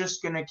 You're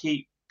just going to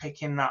keep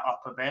picking that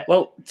up a bit.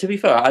 Well, to be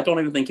fair, I don't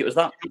even think it was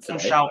that. I'm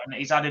shouting that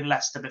he's added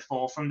Leicester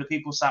before from the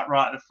people sat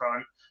right at the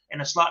front in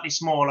a slightly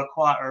smaller,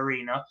 quieter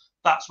arena.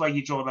 That's where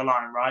you draw the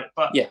line, right?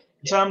 But in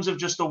terms of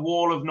just a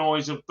wall of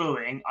noise of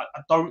booing,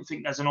 I don't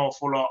think there's an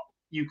awful lot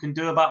you can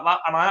do about that.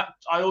 And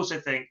I also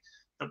think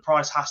that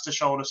Price has to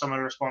shoulder some of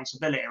the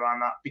responsibility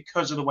around that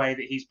because of the way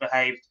that he's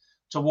behaved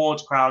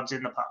towards crowds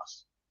in the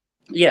past.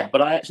 Yeah,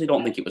 but I actually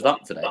don't think it was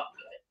that today.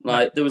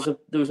 Like there was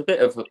a bit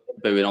of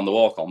booing on the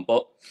walk-on,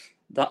 but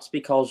that's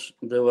because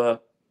there were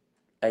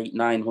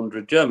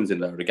 800-900 Germans in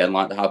there again,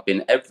 like there have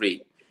been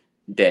every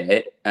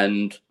day,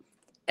 and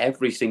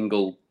every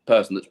single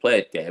person that's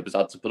played Gabe has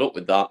had to put up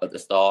with that at the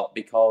start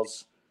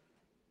because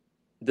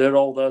they're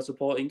all there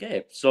supporting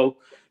Gabe. So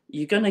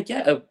you're going to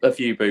get a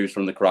few boos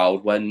from the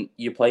crowd when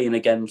you're playing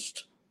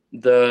against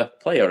the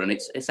player, and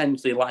it's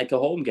essentially like a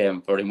home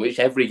game for him, which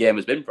every game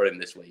has been for him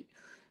this week.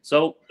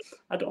 So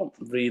I don't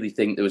really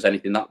think there was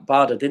anything that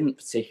bad. I didn't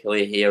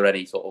particularly hear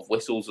any sort of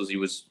whistles as he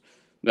was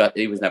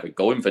never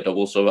going for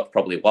double, so that's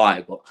probably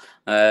why. But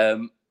I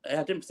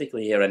didn't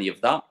particularly hear any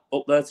of that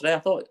up there today. I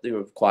thought they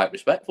were quite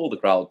respectful, the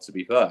crowd, to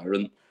be fair.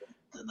 And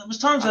there was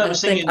times they were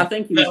singing. I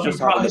think he was just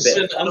having a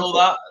bit of fun and all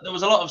that. There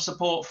was a lot of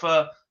support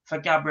for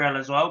Gabriel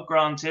as well.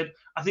 Granted,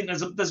 I think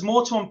there's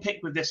more to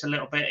unpick with this a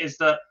little bit. Is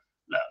that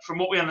from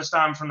what we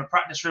understand from the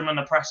practice room and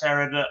the press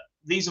area, that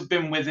these have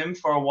been with him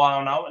for a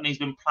while now, and he's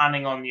been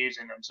planning on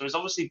using them. So it's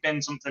obviously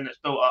been something that's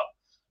built up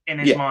in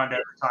his mind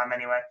over time.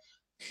 Anyway,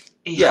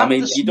 I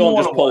mean, you don't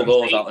just pull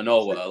those out of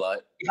nowhere. Like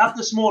you have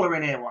the smaller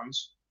in-ear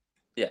ones,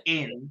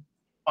 in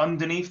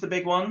underneath the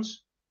big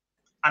ones.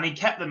 And he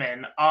kept them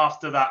in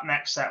after that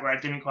next set where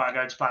it didn't quite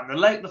go to plan.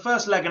 The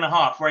first leg and a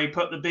half where he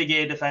put the big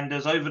ear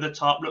defenders over the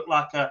top, looked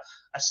like a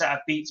set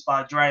of Beats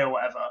by Dre or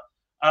whatever.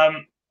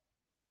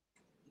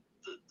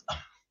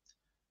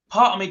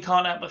 Part of me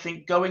can't help but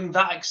think going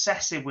that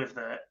excessive with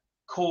it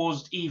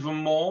caused even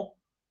more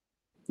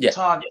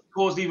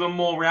caused even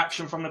more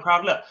reaction from the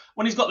crowd. Look,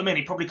 when he's got them in,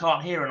 he probably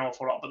can't hear an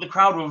awful lot, but the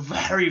crowd were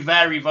very,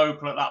 very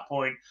vocal at that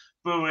point,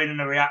 booing and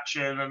the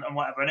reaction and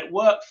whatever. And it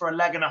worked for a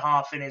leg and a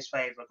half in his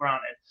favour,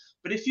 granted.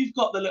 But if you've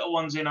got the little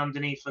ones in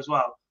underneath as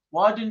well,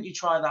 why didn't you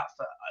try that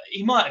first?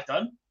 He might have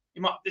done.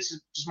 This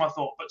is just my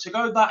thought. But to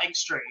go that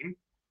extreme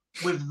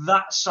with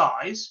that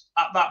size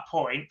at that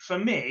point, for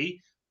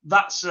me,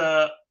 that's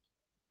a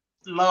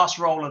last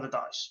roll of the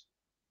dice.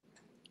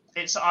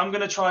 I'm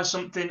going to try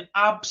something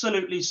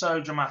absolutely so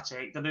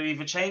dramatic that it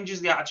either changes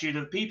the attitude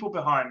of the people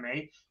behind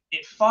me,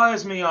 it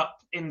fires me up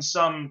in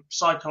some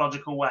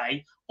psychological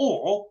way,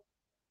 or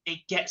it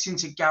gets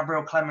into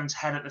Gabriel Clement's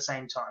head at the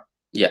same time.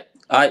 Yeah.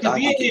 Because the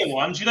in-ear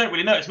ones, you don't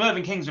really know. It's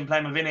Mervyn King's been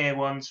playing with in-ear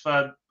ones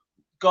for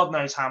God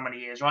knows how many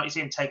years, right? You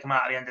see him take them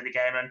out at the end of the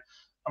game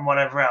and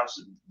whatever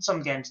else.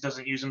 Some games he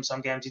doesn't use them,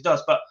 some games he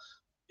does. But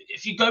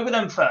if you go with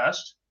them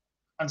first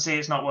and see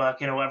it's not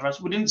working or whatever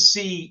else, we didn't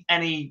see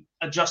any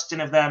adjusting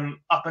of them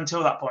up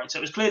until that point. So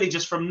it was clearly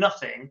just from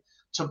nothing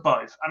to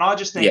both. And I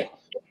just think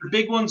the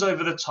big ones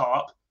over the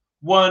top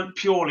weren't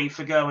purely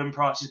for Gerwyn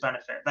Price's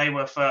benefit. They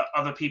were for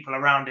other people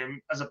around him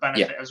as a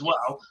benefit as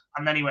well.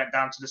 And then he went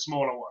down to the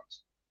smaller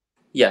ones.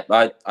 Yeah,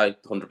 I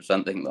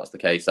 100% think that's the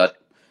case.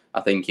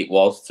 I think it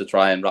was to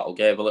try and rattle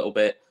Gabe a little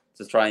bit,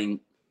 to try and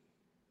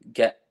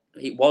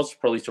it was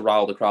probably to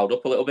rile the crowd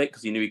up a little bit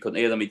because he knew he couldn't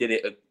hear them. He did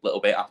it a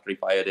little bit after he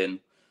fired in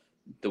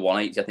the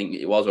 180, I think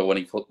it was, or when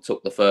he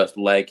took the first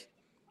leg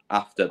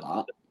after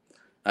that.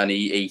 And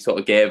he sort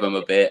of gave him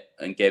a bit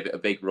and gave it a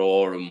big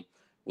roar and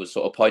was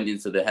sort of pointing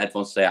to the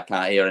headphones to say, I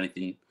can't hear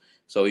anything.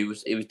 So he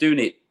was doing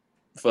it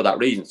for that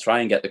reason, to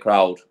try and get the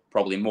crowd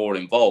probably more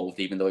involved,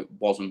 even though it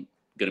wasn't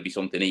going to be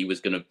something he was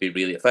going to be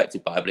really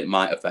affected by, but it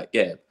might affect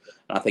Gabe.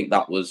 And I think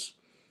that was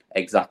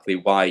exactly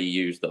why he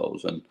used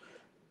those. And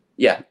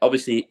yeah,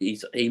 obviously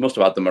he must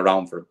have had them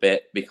around for a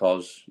bit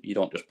because you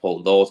don't just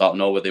pull those out of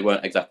nowhere. They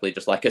weren't exactly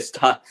just like a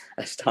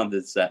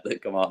standard set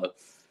that come out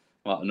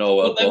of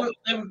nowhere. Well,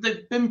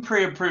 they've been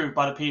pre-approved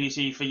by the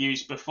PDC for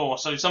use before,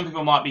 so some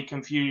people might be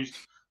confused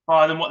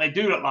by them. What they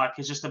do look like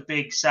is just a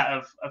big set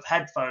of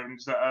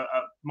headphones that are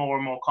more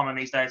and more common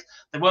these days.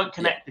 They weren't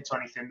connected to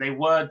anything. They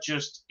were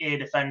just ear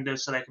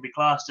defenders, so they could be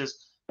classed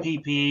as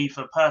PPE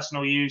for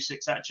personal use,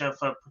 etc.,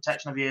 for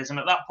protection of ears. And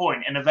at that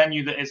point, in a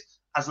venue that is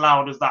as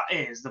loud as that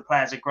is, the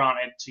players are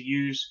granted to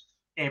use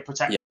ear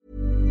protection.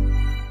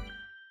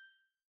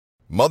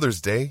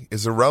 Mother's Day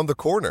is around the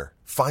corner.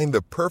 Find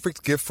the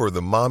perfect gift for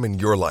the mom in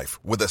your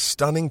life with a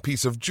stunning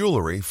piece of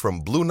jewelry from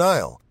Blue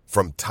Nile.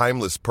 From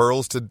timeless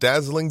pearls to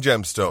dazzling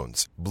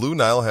gemstones, Blue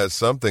Nile has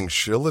something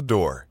she'll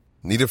adore.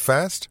 Need it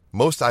fast?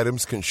 Most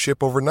items can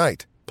ship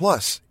overnight.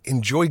 Plus,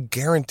 enjoy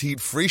guaranteed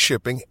free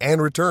shipping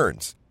and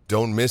returns.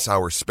 Don't miss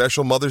our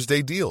special Mother's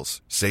Day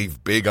deals.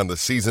 Save big on the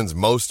season's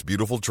most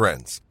beautiful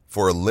trends.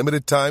 For a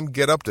limited time,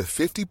 get up to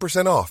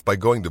 50% off by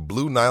going to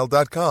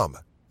BlueNile.com.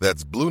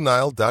 That's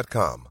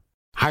BlueNile.com.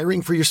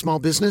 Hiring for your small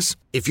business?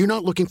 If you're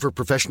not looking for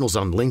professionals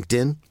on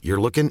LinkedIn, you're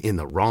looking in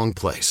the wrong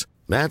place.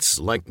 That's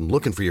like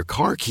looking for your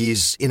car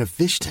keys in a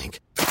fish tank.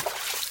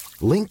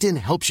 LinkedIn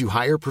helps you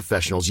hire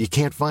professionals you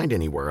can't find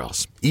anywhere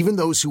else, even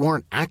those who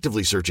aren't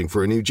actively searching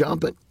for a new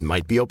job but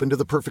might be open to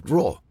the perfect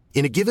role.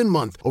 In a given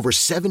month, over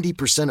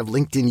 70% of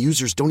LinkedIn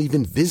users don't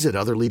even visit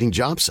other leading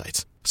job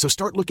sites. So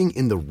start looking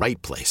in the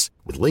right place.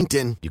 With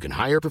LinkedIn, you can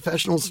hire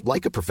professionals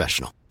like a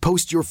professional.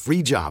 Post your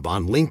free job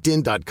on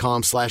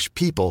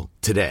linkedin.com/people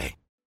today.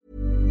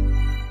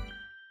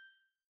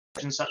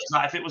 Such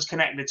that if it was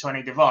connected to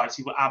any device,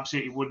 he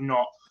absolutely would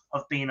not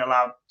have been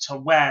allowed to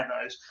wear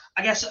those.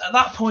 I guess at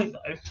that point,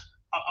 though,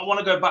 I want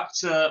to go back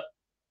to,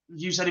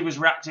 you said he was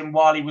reacting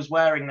while he was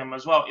wearing them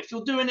as well. If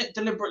you're doing it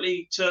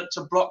deliberately to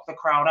block the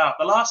crowd out,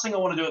 the last thing I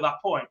want to do at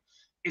that point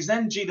is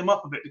then G them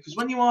up a bit, because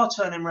when you are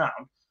turning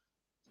around,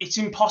 it's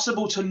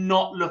impossible to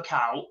not look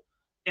out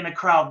in a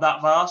crowd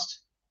that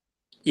vast.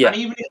 Yeah. And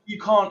even if you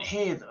can't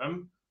hear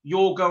them,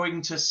 you're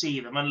going to see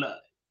them. And look,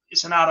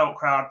 it's an adult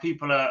crowd.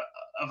 People have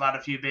had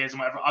a few beers and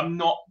whatever. I'm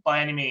not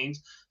by any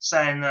means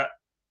saying that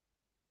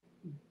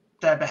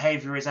their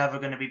behaviour is ever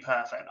going to be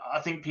perfect. I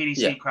think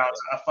PDC crowds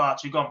are far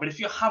too gone. But if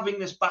you're having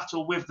this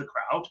battle with the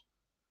crowd,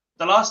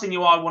 the last thing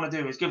I want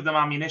to do is give them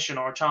ammunition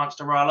or a chance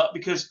to rile up,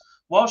 because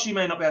whilst you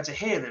may not be able to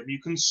hear them, you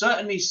can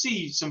certainly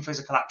see some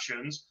physical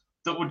actions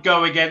that would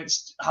go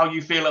against how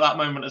you feel at that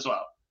moment as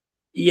well.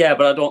 Yeah,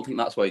 but I don't think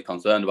that's what he's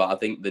concerned about. I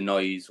think the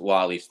noise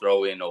while he's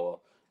throwing or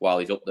while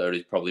he's up there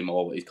is probably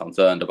more what he's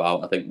concerned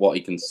about. I think what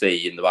he can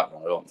see in the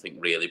background, I don't think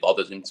really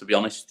bothers him, to be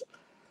honest.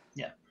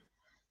 Yeah.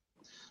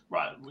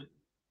 Right.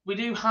 We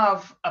do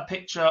have a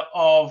picture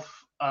of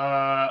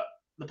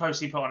the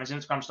post he put on his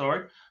Instagram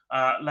story.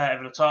 Later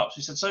over the top. So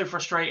he said, so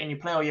frustrating. You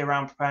play all year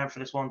round preparing for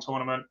this one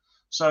tournament.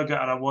 So good,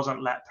 and I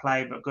wasn't let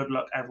play, but good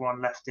luck everyone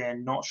left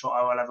in. Not sure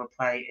I will ever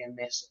play in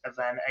this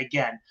event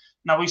again.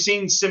 Now, we've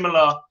seen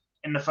similar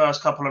in the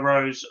first couple of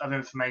rows of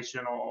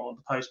information or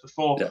the post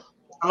before. Yeah.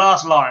 The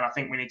last line I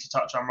think we need to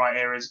touch on right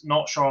here is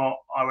not sure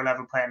I will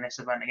ever play in this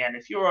event again.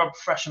 If you're a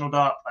professional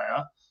dart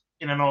player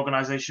in an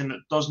organisation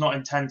that does not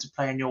intend to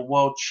play in your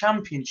World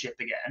Championship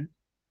again,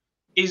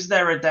 is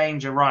there a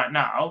danger right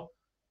now,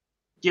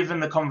 given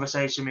the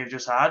conversation we've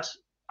just had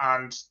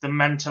and the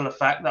mental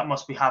effect that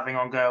must be having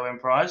on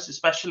Gerwyn Price,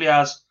 especially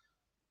as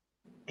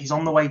he's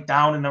on the way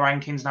down in the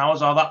rankings now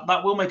as well?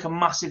 That will make a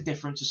massive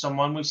difference to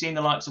someone. We've seen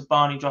the likes of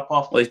Barney drop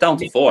off. Well, he's down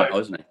to 4 now,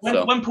 isn't he?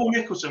 When Paul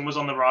Nicholson was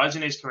on the rise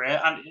in his career,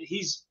 and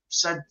he's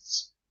said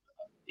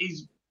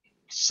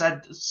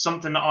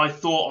something that I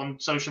thought on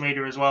social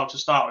media as well to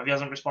start with. He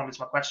hasn't responded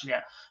to my question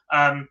yet.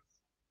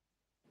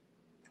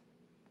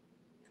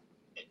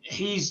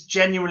 He's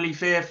genuinely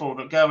fearful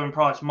that Gerwyn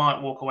Price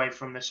might walk away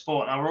from this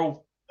sport. Now, we're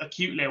all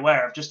acutely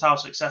aware of just how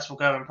successful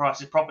Gerwyn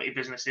Price's property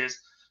business is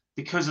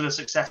because of the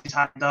success he's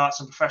had in darts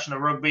and professional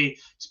rugby.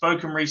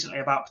 Spoken recently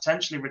about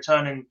potentially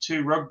returning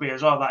to rugby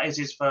as well. That is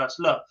his first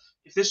look.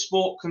 If this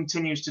sport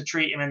continues to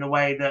treat him in the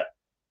way that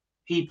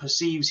he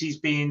perceives he's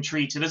being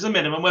treated, as a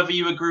minimum, whether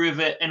you agree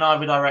with it in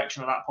either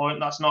direction at that point,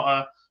 that's not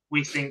a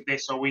we think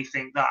this or we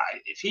think that.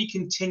 If he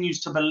continues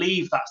to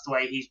believe that's the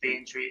way he's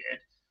being treated,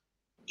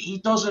 he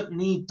doesn't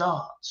need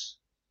darts.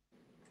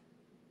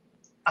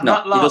 And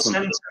that last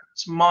sentence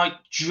might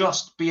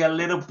just be a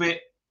little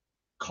bit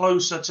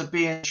closer to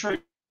being true.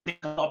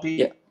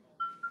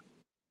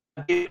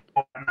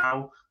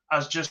 Now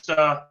as just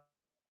a...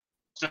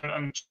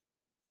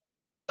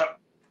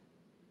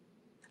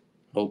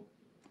 Oh,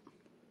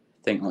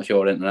 I think that's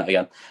your internet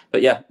again.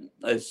 But yeah,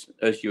 as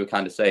you were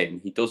kind of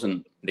saying, he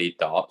doesn't need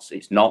darts.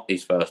 It's not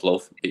his first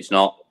love. It's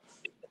not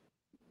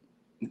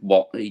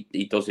what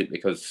he does it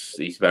because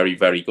he's very,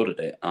 very good at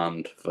it.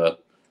 And for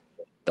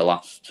the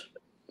last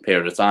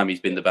period of time,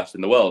 he's been the best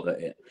in the world at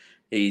it.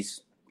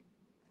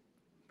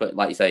 But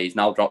like you say, he's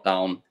now dropped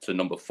down to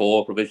number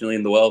 4 provisionally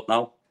in the world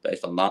now,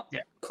 based on that.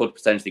 Yeah. Could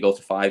potentially go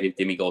to 5 if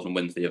Dimmy goes and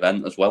wins the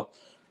event as well.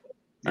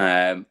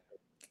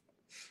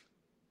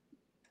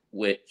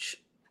 Which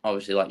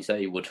obviously, like you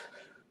say, would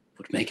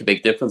make a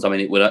big difference. I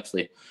mean, it would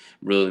actually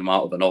rule him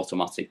out of an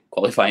automatic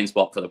qualifying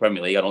spot for the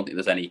Premier League. I don't think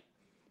there's any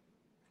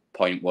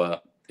point where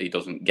he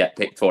doesn't get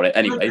picked for it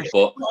anyway.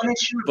 But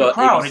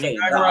crowd, and you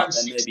go around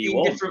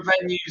 16 different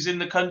venues in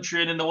the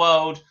country and in the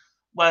world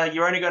where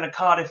you're only going to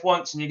Cardiff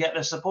once and you get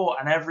the support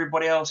and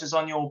everybody else is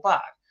on your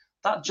back.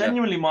 That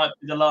genuinely might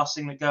be the last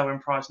thing that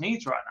Gerwyn Price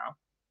needs right now.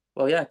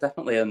 Well, yeah,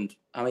 definitely. And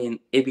I mean,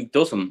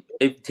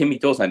 if Timmy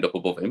does end up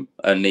above him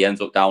and he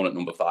ends up down at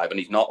number 5 and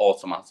he's not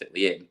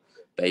automatically in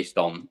based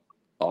on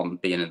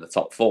being in the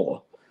top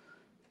 4,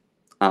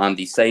 and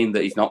he's saying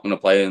that he's not going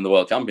to play in the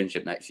World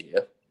Championship next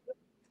year,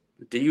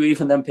 do you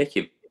even then pick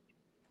him?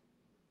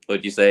 Or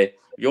do you say,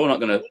 if you're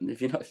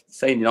not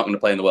saying you're not going to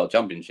play in the World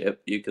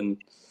Championship, you can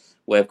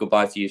wave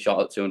goodbye to your shot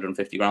at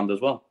 250 grand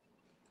as well?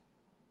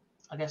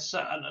 I guess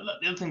the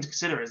other thing to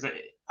consider is that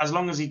as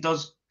long as he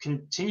does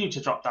continue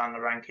to drop down the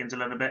rankings a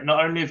little bit,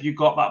 not only have you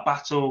got that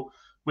battle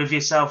with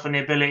yourself and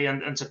the ability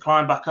and to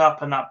climb back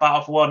up, and that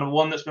battle for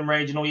one that's been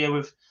raging all year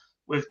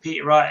with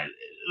Peter Wright, it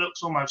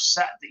looks almost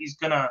set that he's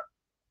going to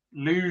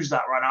lose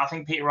that right now. I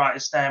think Peter Wright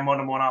is staying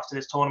 1-1 after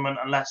this tournament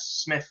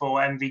unless Smith or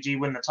MVG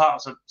win the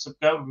title. So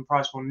Gerwyn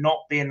Price will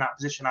not be in that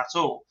position at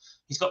all.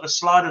 He's got the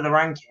slide of the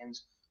rankings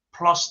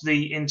plus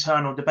the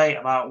internal debate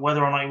about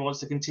whether or not he wants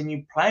to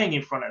continue playing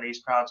in front of these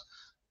crowds.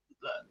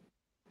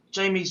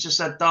 Jamie's just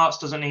said darts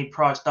doesn't need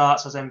Price,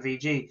 darts has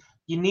MVG.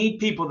 You need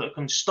people that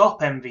can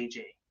stop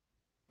MVG.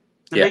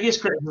 The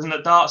biggest criticism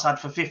that darts had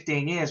for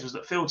 15 years was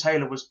that Phil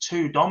Taylor was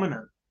too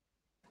dominant.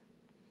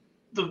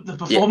 The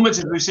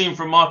performances we've seen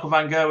from Michael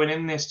van Gerwen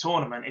in this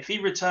tournament, if he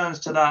returns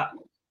to that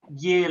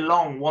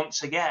year-long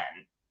once again,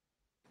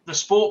 the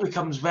sport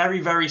becomes very,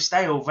 very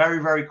stale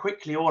very, very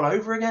quickly all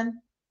over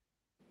again.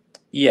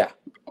 Yeah,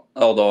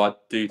 although I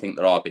do think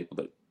there are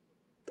people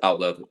out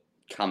there that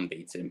can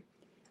beat him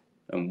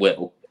and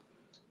will.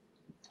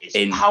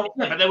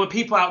 But there were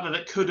people out there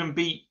that could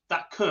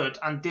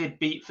and did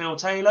beat Phil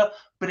Taylor,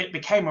 but it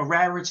became a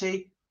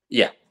rarity.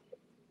 Yeah.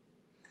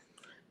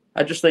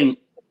 I just think,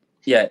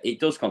 it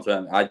does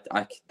concern me.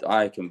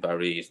 I can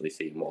very easily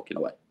see him walking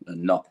away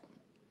and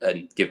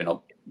giving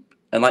up.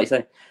 And like you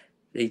say,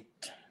 if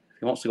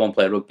he wants to go and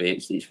play rugby,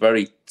 it's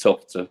very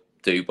tough to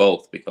do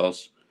both,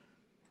 because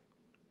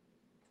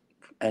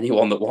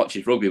anyone that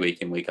watches rugby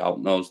week in, week out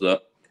knows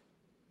that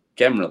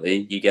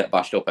generally you get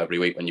bashed up every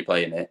week when you're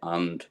playing it,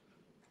 and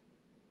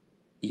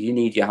you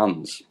need your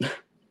hands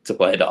to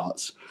play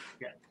darts.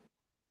 Yeah,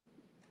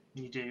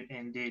 you do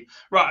indeed.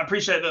 Right, I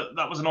appreciate that.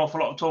 That was an awful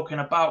lot of talking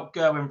about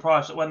Gerwyn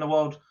Price. That when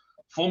the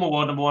former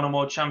world number one and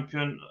world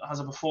champion has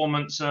a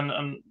performance and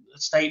a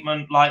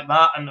statement like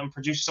that and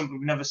produces something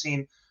we've never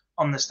seen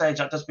on the stage,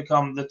 that does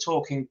become the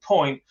talking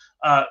point.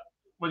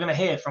 We're going to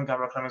hear from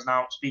Gabriel Clemens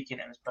now speaking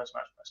in his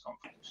post-match press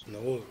conference.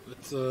 No,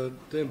 it's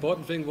the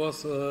important thing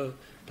was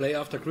play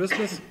after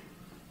Christmas.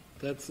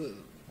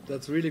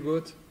 That's really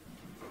good.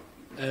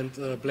 And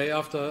play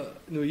after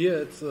New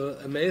Year, it's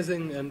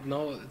amazing. And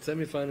now at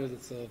semi-finals,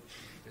 it's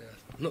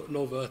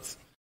no words.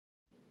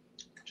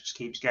 Just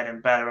keeps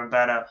getting better and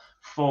better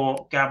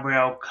for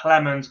Gabriel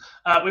Clemens.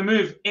 We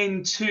move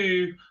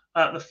into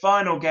the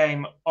final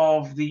game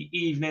of the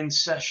evening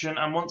session,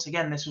 and once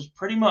again, this was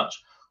pretty much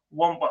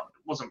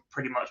wasn't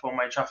pretty much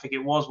one-way traffic.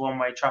 It was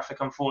one-way traffic,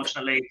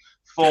 unfortunately,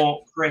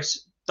 for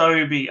Chris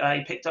Dobey.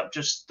 He picked up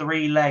just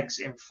 3 legs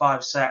in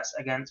 5 sets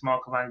against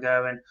Marco van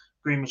Gerwen.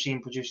 Green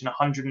Machine producing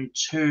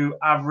 102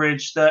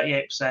 average,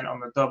 38% on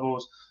the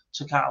doubles,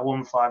 took out a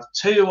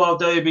 152, while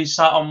Dobey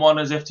sat on one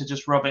as if to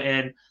just rub it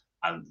in.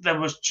 And there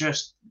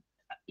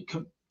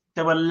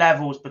were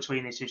levels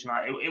between these two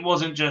tonight. It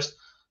wasn't just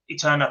he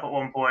turned up at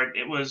one point.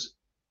 It was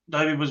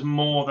Dobey was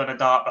more than a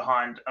dart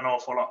behind an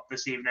awful lot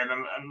this evening,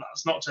 and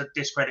that's not to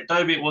discredit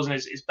Dobey. It wasn't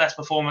his best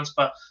performance,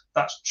 but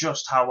that's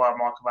just how well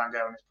Marco van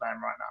Gerwen is playing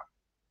right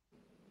now.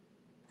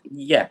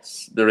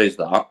 Yes, there is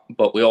that,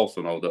 but we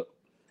also know that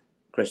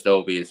Chris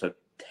Dobey is a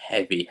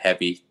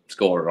heavy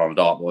scorer on a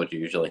dartboard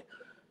usually,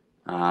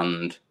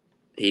 and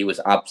he was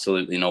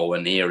absolutely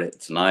nowhere near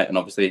it tonight. And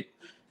obviously,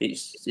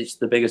 it's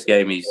the biggest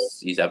game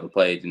he's ever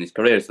played in his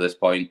career to this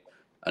point,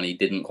 and he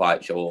didn't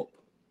quite show up,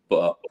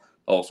 but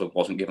also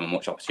wasn't given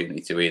much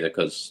opportunity to either,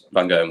 because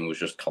Van Gerwen was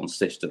just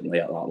consistently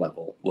at that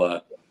level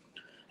where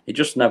he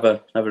just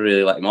never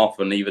really let him off.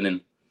 And even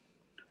in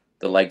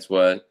the legs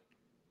where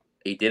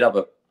he did have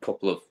a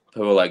couple of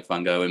poor legs,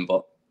 Van Gerwen,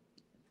 but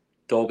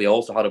Dobey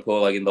also had a poor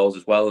leg in those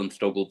as well and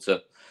struggled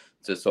to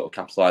sort of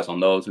capitalise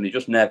on those, and he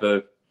just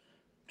never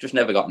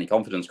got any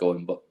confidence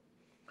going. But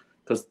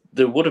because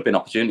there would have been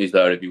opportunities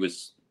there if he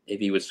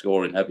was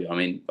scoring heavy. I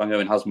mean, Van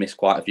Gerwen has missed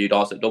quite a few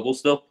darts at double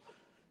still.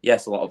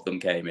 Yes, a lot of them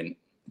came in.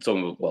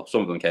 Some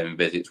of them came in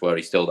visits where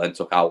he still then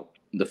took out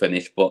the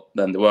finish, but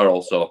then there were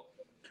also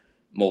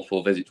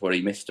multiple visits where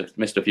he missed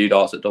a few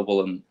darts at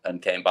double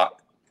and came back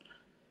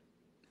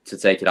to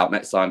take it out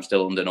next time,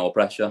 still under no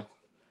pressure.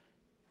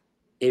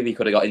 If he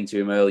could have got into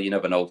him early, you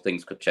never know,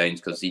 things could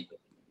change, because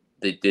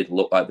they did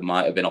look like there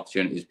might have been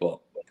opportunities, but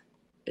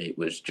it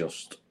was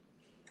just,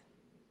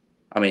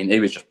 I mean, he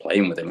was just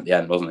playing with him at the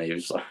end, wasn't he?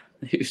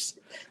 He was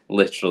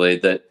literally,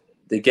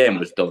 the game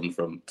was done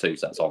from 2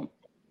 sets on.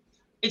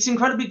 It's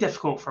incredibly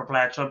difficult for a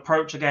player to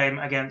approach a game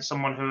against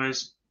someone who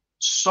is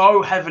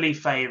so heavily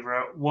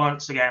favourite,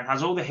 once again,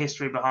 has all the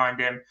history behind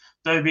him.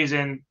 Dobey is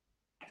in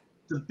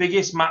the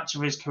biggest match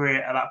of his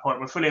career at that point.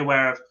 We're fully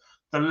aware of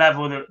the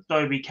level that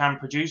Dobey can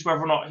produce.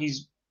 Whether or not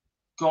he's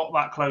got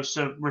that close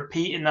to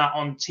repeating that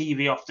on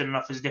TV often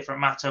enough is a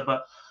different matter,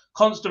 but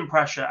constant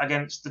pressure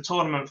against the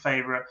tournament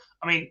favourite.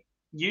 I mean,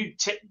 you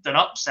tipped an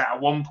upset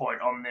at one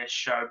point on this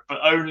show, but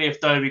only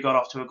if Dobey got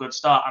off to a good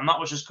start, and that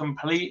was just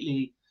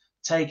completely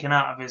taken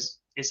out of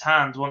his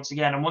hands once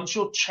again. And once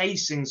you're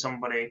chasing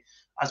somebody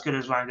as good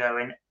as Van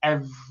Gerwen,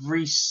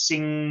 every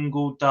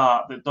single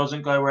dart that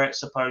doesn't go where it's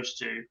supposed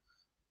to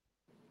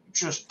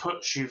just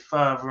puts you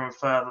further and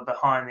further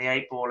behind the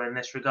 8 ball in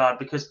this regard,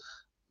 because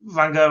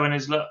Van Gerwen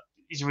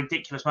he's a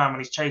ridiculous man when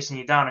he's chasing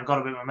you down and got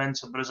a bit of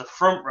momentum, but as a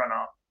front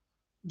runner,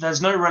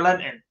 there's no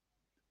relenting.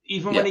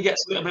 Even when he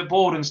gets a little bit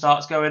bored and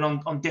starts going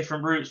on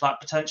different routes, like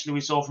potentially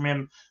we saw from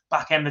him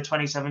back end of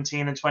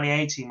 2017 and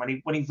 2018,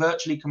 when he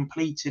virtually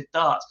completed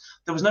darts,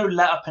 there was no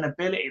let up in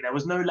ability. There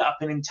was no let up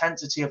in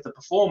intensity of the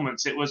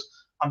performance. It was,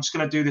 I'm just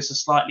going to do this a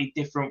slightly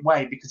different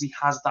way because he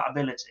has that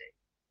ability.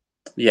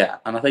 Yeah,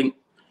 and I think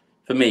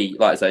for me,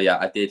 like I say,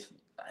 I did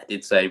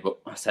say, but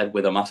I said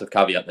with a massive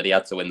caveat that he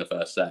had to win the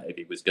first set if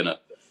he was going to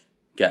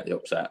get the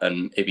upset,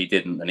 and if he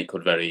didn't, then it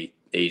could very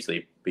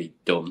easily be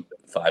done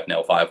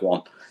 5-0,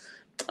 5-1.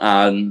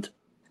 And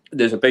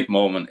there's a big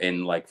moment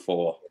in leg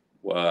 4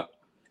 where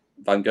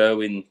Van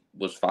Gerwen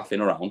was faffing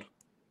around.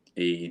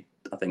 I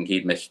think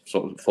he'd missed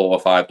sort of 4 or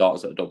 5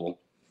 darts at a double,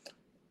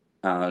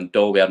 and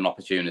Dobey had an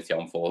opportunity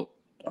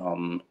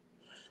on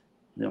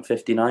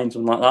 59,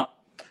 something like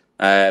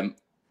that,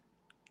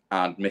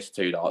 and missed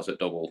 2 darts at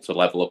double to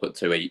level up at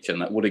 2 each,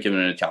 and that would have given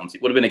him a chance.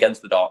 It would have been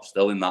against the darts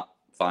still in that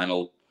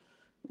final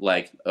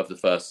leg of the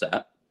first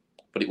set,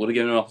 but it would have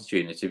given him an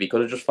opportunity if he could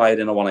have just fired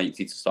in a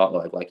 180 to start the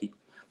leg,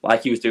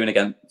 like he was doing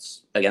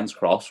against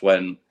Cross,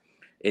 when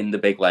in the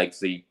big legs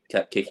he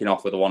kept kicking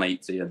off with a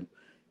 180 and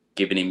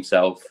giving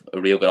himself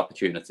a real good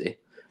opportunity.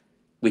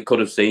 We could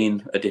have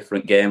seen a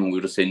different game, and we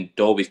would have seen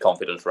Dobey's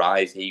confidence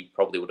rise. He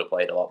probably would have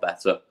played a lot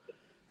better,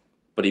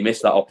 but he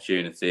missed that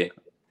opportunity.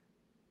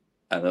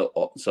 And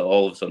so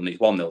all of a sudden he's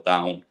 1-0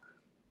 down,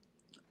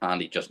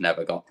 and he just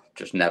never got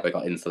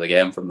into the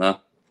game from there.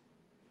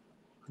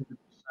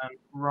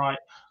 Right.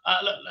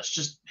 Look, let's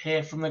just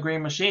hear from the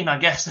Green Machine, I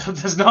guess.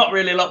 There's not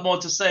really a lot more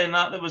to say in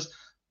that. There was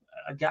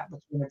a gap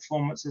between the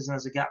performances, and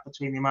there's a gap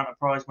between the amount of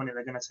prize money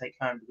they're going to take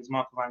home, because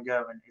Marco van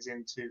Gerwen is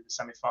into the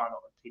semi-final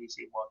of the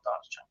PDC World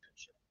Darts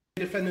Championship.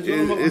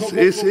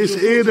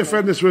 His air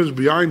defenders was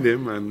behind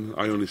him, and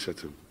I only said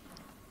to him,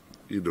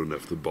 you don't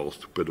have the balls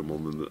to put him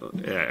on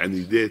the air, and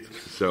he did.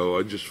 So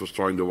I just was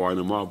trying to wind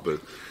him up.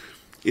 But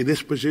in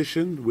this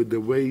position, with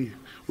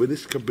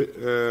his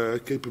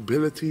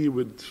capability,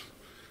 with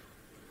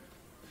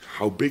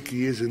how big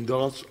he is in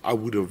darts, I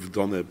would have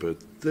done it. But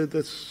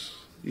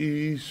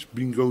he's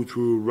been going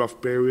through a rough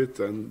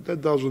period, and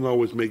that doesn't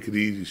always make it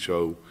easy.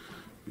 So,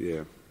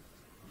 yeah,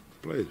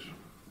 players.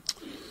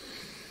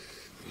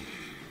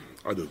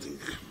 I don't think.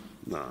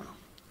 Nah.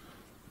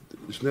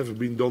 It's never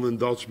been done in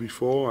darts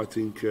before. I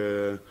think.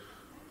 And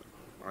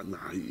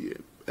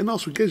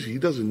also, guess he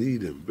doesn't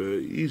need him. But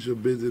he's a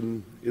bit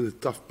in a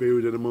tough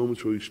period at the moment,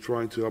 so he's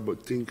trying to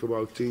think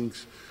about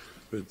things.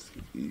 But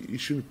he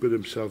shouldn't put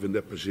himself in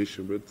that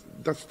position. But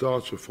that's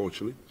darts,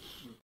 unfortunately.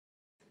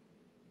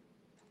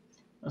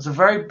 There's a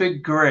very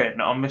big grin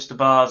on Mr.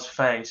 Barr's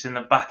face in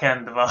the back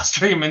end of our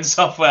streaming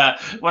software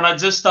when I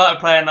just started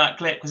playing that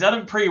clip, because he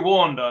hadn't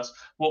pre-warned us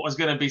what was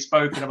going to be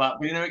spoken about.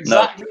 We knew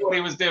exactly what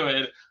he was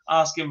doing,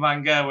 asking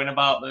Van Gerwen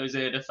about those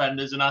ear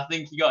defenders, and I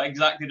think he got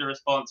exactly the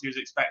response he was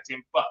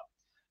expecting. But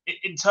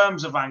in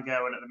terms of Van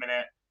Gerwen at the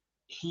minute,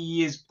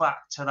 he is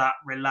back to that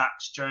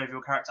relaxed,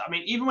 jovial character. I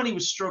mean, even when he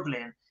was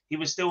struggling, he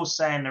was still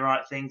saying the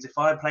right things. If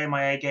I play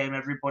my A game,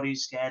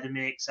 everybody's scared of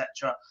me,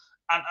 etc.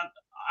 And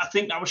I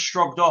think that was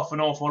shrugged off an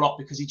awful lot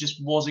because he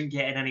just wasn't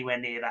getting anywhere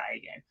near that A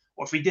game.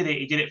 Or if he did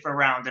it for a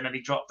round, and then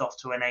he dropped off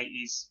to an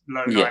 80s,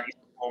 low 90s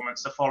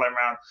performance the following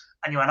round,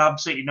 and you had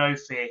absolutely no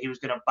fear he was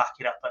going to back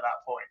it up at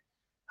that point.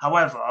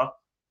 However,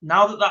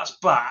 now that that's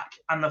back,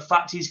 and the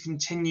fact he's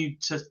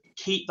continued to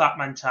keep that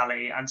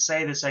mentality and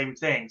say the same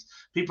things,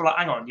 people are like,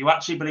 hang on, you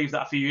actually believed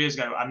that a few years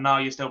ago, and now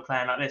you're still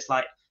playing like this?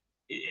 Like,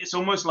 it's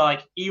almost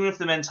like even if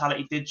the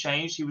mentality did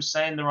change, he was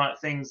saying the right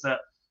things that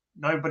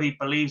nobody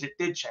believes it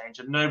did change,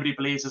 and nobody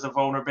believes there's a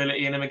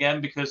vulnerability in him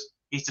again because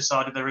he's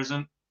decided there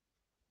isn't.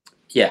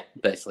 Yeah,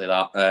 basically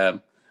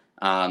that.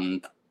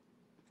 And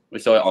we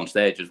saw it on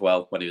stage as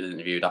well when he was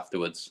interviewed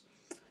afterwards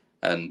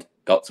and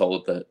got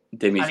told that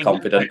Dimmy's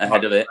confident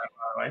ahead of it.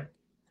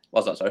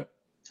 What's that, sorry?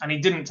 And he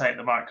didn't take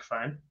the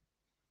microphone.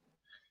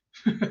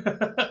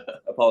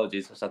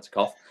 Apologies, I just had to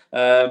cough.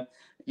 But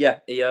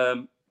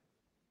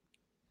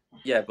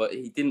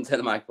he didn't take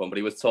the microphone, but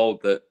he was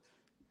told that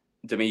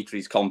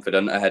Dimitri's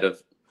confident ahead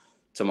of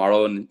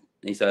tomorrow, and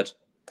he said,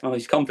 "Oh,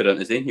 he's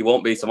confident, is he? He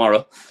won't be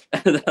tomorrow."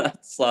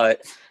 That's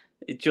like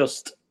he's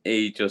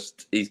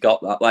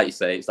got that, like you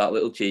say, it's that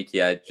little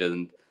cheeky edge,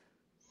 and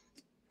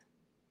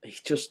he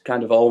just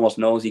kind of almost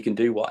knows he can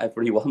do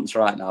whatever he wants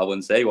right now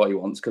and say what he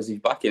wants because he's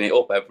backing it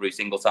up every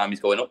single time he's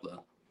going up there.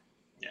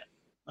 Yeah,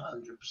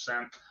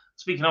 100%.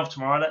 Speaking of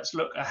tomorrow, let's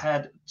look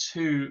ahead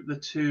to the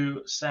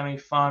two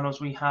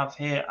semi-finals we have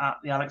here at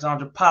the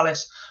Alexandra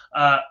Palace.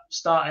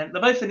 Starting,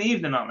 they're both in the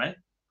evening, aren't they?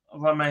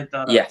 Have I made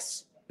that up?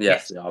 Yes, they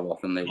are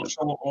both in the evening. I'm not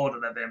sure what order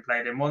they're being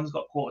played in. One's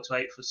got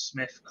 7:45 for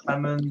Smith,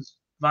 Clemens,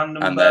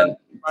 Vandenberg,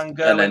 Van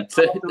Gerwen, and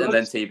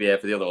then TBA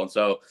for the other one.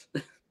 So.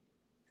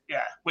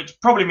 Yeah, which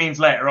probably means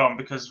later on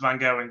because Van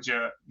Gerwen's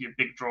your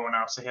big draw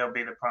now, so he'll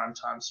be the prime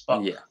time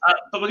spot. Yeah.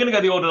 But we're going to go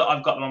the order that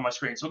I've got them on my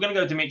screen. So we're going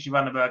to go Dimitri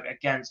Vandenberg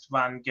against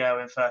Van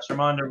Gerwen first.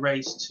 Reminder,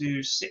 race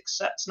to 6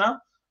 sets now.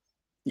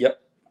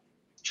 Yep.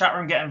 Chat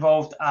room get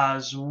involved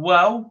as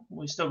well.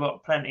 We've still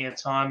got plenty of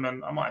time,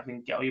 and I might even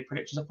get all your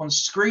predictions up on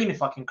screen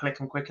if I can click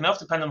them quick enough,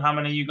 depending on how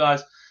many of you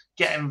guys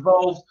get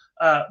involved.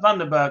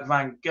 Vandenberg,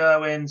 Van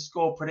Gerwen,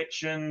 score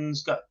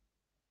predictions, go.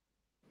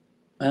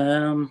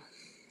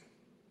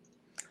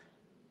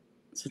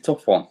 It's a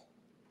tough one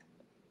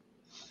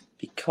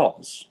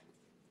because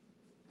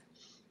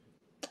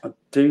I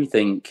do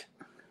think.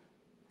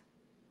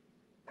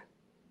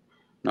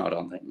 No, I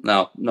don't think.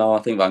 No, I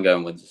think Van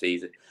Gerwen wins this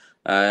easy.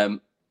 I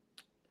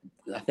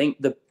think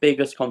the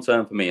biggest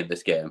concern for me in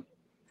this game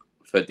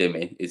for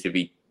Dimmy is if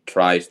he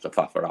tries to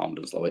faff around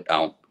and slow it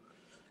down,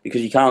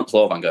 because you can't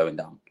slow Van Gerwen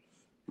down.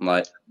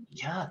 Like,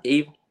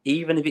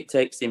 even if it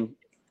takes him,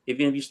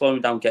 even if you slow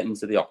him down getting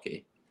to the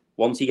hockey.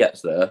 Once he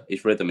gets there,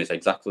 his rhythm is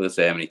exactly the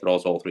same, and he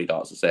throws all 3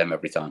 darts the same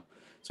every time.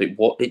 So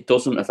it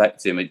doesn't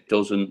affect him.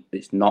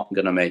 It's not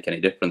going to make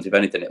any difference. If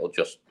anything, it'll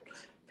just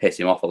piss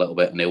him off a little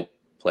bit, and he'll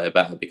play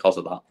better because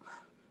of that.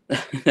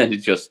 And he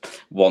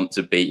just want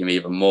to beat him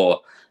even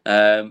more.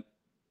 I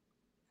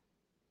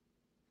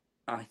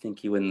think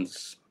he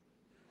wins.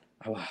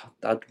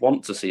 I'd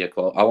want to see I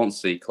want to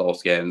see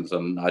close games,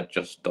 and I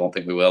just don't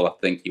think we will. I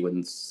think he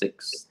wins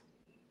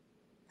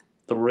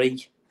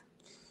 6-3,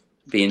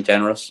 being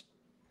generous.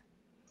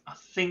 I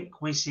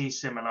think we see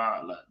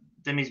similar.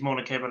 Dimmy's more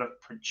than capable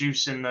of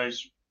producing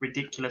those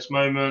ridiculous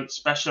moments,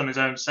 especially on his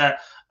own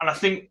set. And I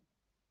think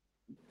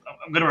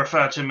I'm going to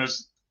refer to him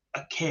as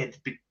a kid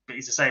but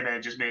he's the same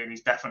age as me, and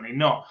he's definitely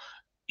not.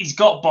 He's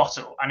got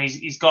bottle, and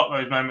he's got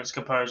those moments of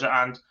composure.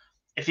 And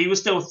if he was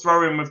still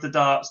throwing with the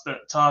darts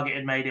that Target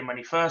had made him when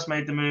he first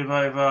made the move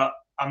over,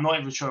 I'm not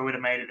even sure he would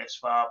have made it this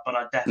far, but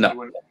I definitely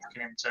wouldn't be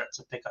backing him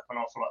to pick up an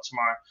awful lot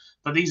tomorrow.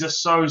 But these are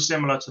so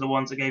similar to the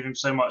ones that gave him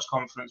so much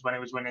confidence when he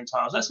was winning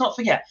titles. Let's not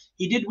forget,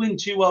 he did win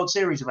 2 World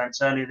Series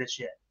events earlier this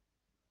year,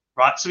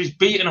 right? So he's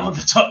beaten all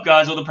the top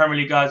guys, all the Premier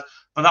League guys,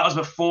 but that was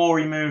before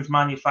he moved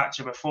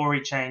manufacturer, before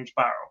he changed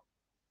barrel,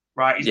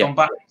 right? He's gone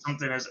back to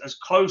something as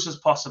close as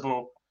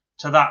possible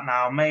to that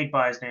now, made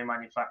by his new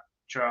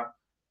manufacturer.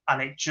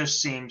 And it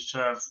just seems to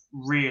have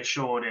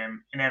reassured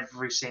him in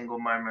every single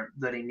moment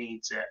that he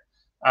needs it.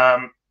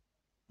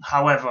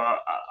 However, I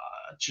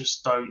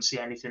just don't see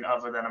anything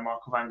other than a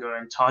Michael van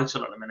Gerwen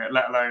title at the minute,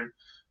 let alone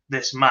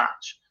this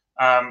match.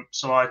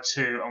 So I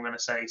too, I'm going to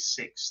say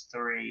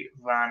 6-3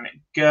 Van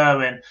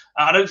Gerwen.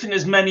 I don't think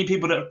there's many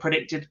people that have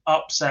predicted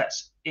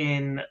upsets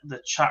in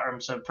the chat room.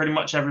 So pretty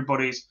much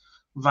everybody's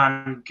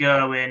Van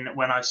Gerwen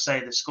when I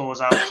say the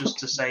scores out, just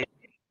to say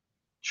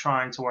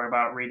trying to worry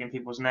about reading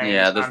people's names.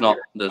 Yeah, there's not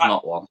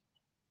one.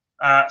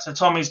 So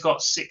Tommy's got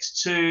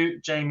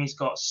 6-2, Jamie's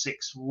got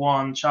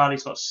 6-1,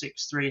 Charlie's got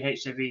 6-3,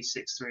 HJV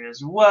 6-3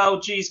 as well,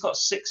 G's got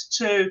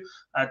 6-2,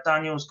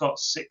 Daniel's got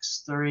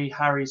 6-3,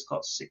 Harry's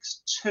got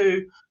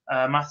 6-2,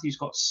 Matthew's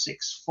got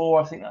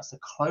 6-4. I think that's the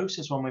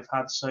closest one we've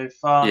had so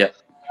far. Yeah.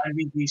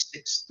 MVG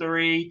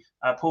 6-3,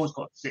 Paul's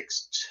got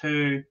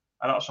 6-2.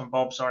 That was from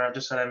Bob. Sorry, I've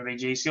just said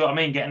MVG. See what I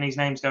mean? Getting these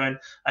names going.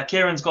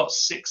 Kieran's got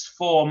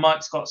 6-4.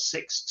 Mike's got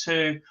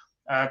 6-2.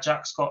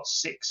 Jack's got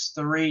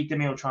 6-3.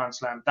 Demi will try and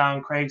slam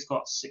down. Craig's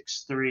got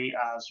 6-3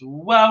 as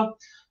well.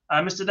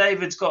 Mr.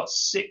 David's got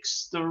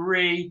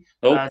 6-3.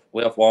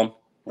 We have one.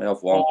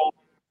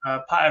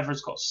 Pat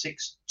Everett's got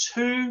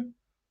 6-2.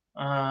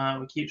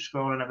 We keep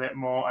scrolling a bit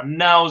more. And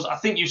Nels, I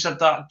think you said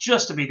that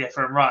just to be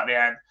different right at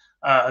the end,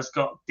 has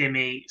got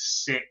Dimi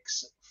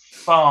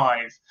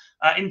 6-5.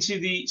 Into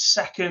the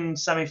second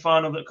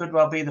semi-final that could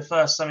well be the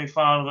first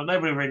semi-final that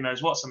nobody really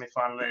knows what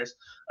semi-final it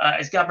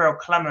is Gabriel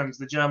Clemens,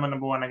 the German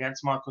number 1,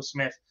 against Michael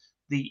Smith,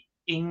 the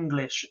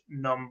English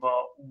number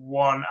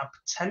 1, and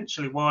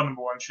potentially world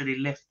number 1 should he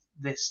lift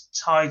this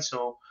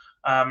title.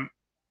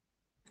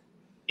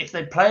 If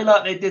they play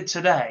like they did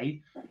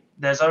today,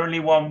 there's only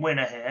one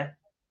winner here.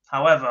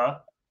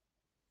 However,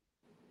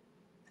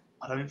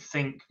 I don't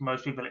think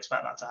most people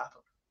expect that to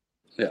happen.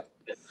 Yeah.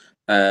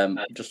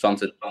 Just on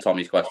to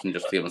Tommy's question,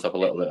 just to give myself a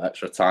little bit of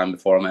extra time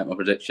before I make my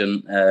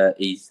prediction.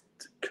 He's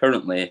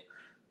currently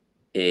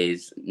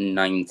is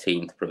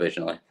 19th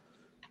provisionally.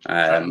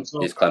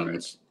 Is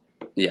Clemens.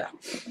 Yeah.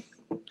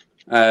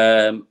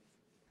 I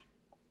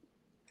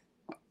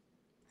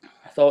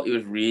thought he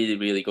was really,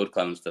 really good,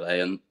 Clemens,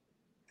 today. And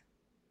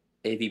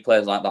if he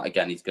plays like that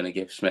again, he's going to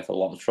give Smith a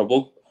lot of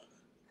trouble.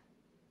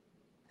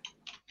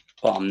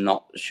 But I'm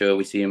not sure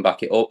we see him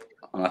back it up.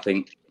 And I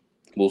think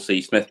we'll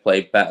see Smith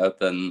play better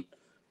than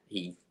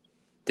he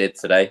did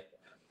today.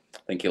 I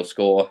think he'll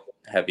score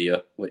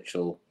heavier, which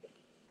will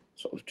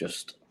sort of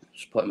just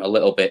put him a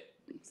little bit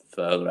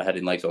further ahead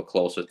in legs or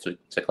closer to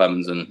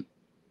Clemens. And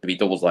if he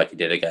doubles like he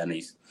did again,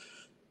 he's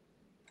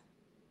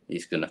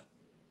going to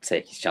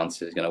take his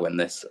chances. He's going to win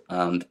this.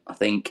 And I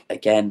think,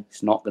 again,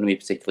 it's not going to be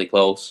particularly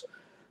close.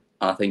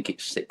 And I think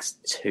it's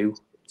 6-2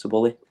 to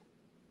Bully.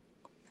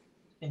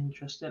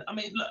 Interesting. I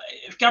mean, look,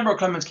 if Gabriel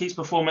Clemens keeps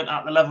performing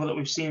at the level that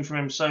we've seen from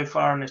him so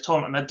far in this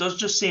tournament, there does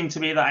just seem to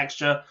be that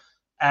extra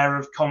air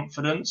of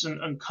confidence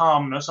and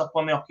calmness up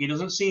on the hockey. He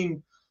doesn't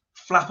seem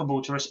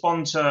flappable. To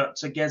respond to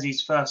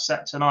Gezzy's first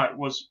set tonight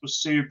was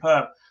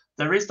superb.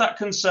 There is that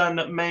concern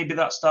that maybe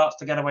that starts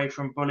to get away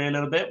from Bully a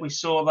little bit. We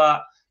saw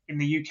that in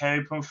the UK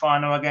Open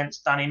final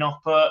against Danny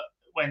Noppert,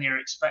 when you're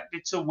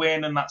expected to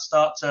win and that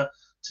start to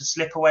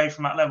slip away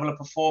from that level of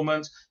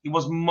performance. He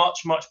was much,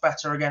 much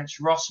better against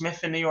Ross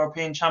Smith in the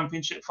European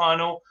Championship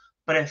final.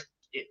 But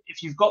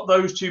if you've got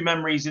those two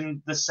memories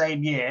in the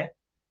same year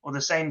or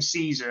the same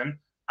season,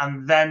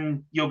 and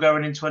then you're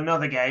going into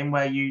another game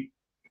where you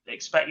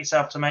expect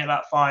yourself to make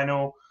that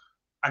final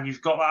and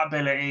you've got that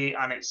ability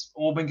and it's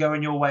all been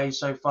going your way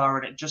so far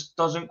and it just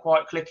doesn't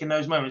quite click in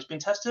those moments. It's been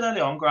tested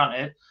early on,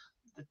 granted.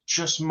 It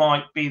just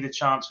might be the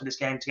chance for this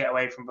game to get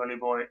away from Bully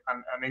Boy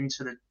and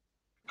into the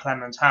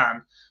Clemens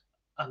hand.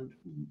 And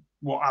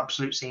what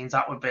absolute scenes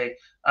that would be,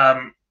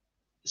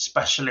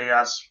 especially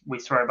as we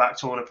throw back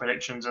to all the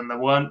predictions. And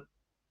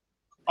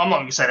I'm not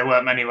going to say there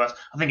weren't many of us.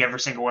 I think every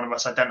single one of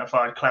us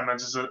identified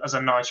Clemens as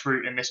a nice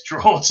route in this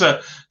draw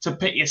to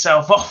pick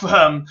yourself off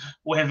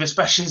with,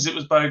 especially as it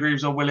was Bo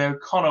Greaves or Willie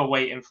O'Connor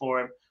waiting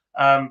for him.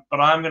 But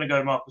I'm going to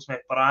go Michael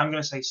Smith, but I'm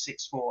going to say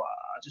 6-4.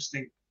 I just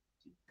think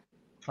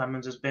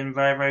Clemens has been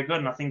very, very good,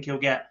 and I think he'll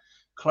get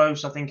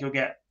close. I think he'll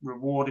get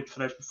rewarded for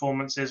those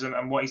performances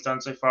and what he's done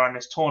so far in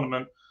this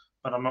tournament,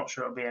 but I'm not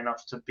sure it'll be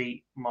enough to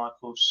beat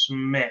Michael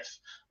Smith.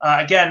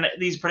 Again,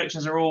 these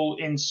predictions are all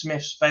in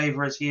Smith's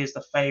favour, as he is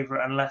the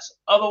favourite unless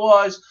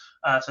otherwise.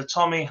 So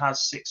Tommy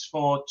has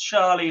 6-4,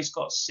 Charlie's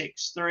got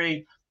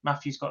 6-3,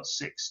 Matthew's got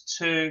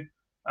 6-2,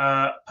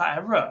 Pat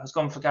Everett has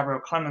gone for Gabriel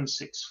Clemens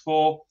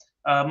 6-4,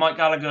 Mike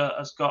Gallagher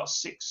has got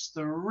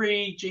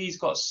 6-3. G's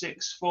got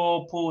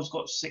 6-4. Paul's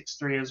got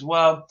 6-3 as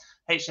well.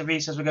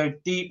 HV says we go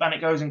deep and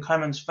it goes in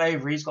Clemens'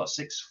 favour. He's got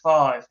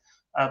 6-5.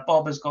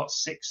 Bob has got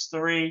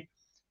 6-3.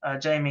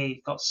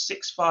 Jamie got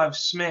 6-5.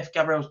 Smith.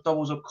 Gabriel's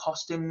doubles will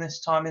cost him this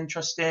time.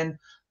 Interesting.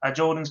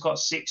 Jordan's got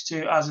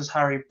 6-2, as is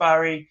Harry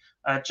Barry.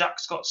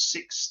 Jack's got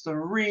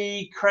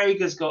 6-3.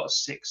 Craig has got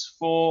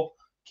 6-4.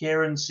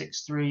 Kieran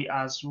 6-3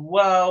 as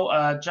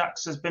well.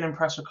 Jax has been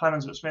impressed with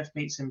Clemens, but Smith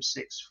beats him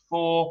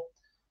 6-4.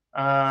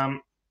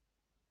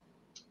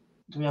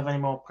 Do we have any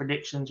more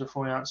predictions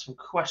before we answer some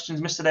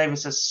questions? Mr.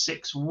 Davis says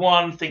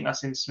 6-1. Think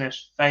that's in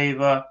Smith's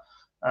favour.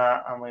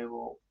 And we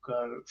will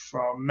go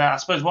from there. I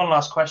suppose one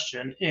last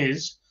question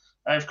is,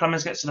 if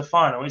Clemens gets to the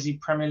final, is he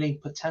Premier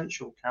League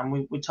potential?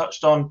 We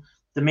touched on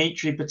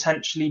Dimitri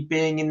potentially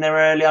being in there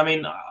early. I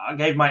mean, I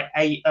gave my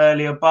 8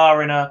 earlier,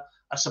 barring a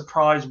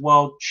surprise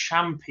world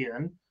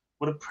champion.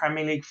 Would a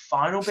Premier League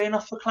final be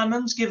enough for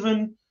Clemens,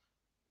 given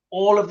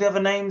all of the other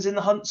names in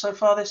the hunt so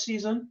far this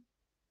season?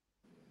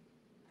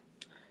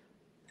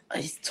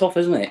 It's tough,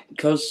 isn't it?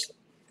 Because,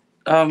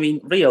 I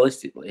mean,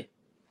 realistically,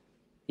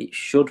 it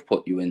should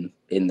put you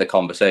in the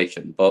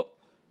conversation, but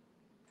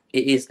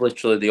it is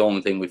literally the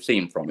only thing we've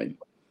seen from him.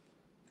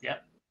 Yeah.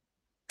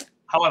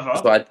 However,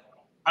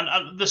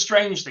 and the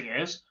strange thing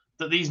is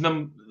that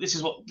this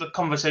is what the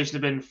conversation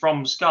has been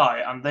from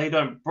Sky, and they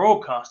don't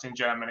broadcast in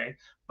Germany,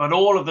 but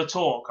all of the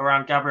talk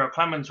around Gabriel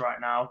Clemens right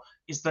now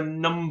is the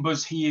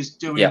numbers he is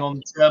doing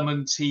on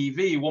German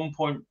TV.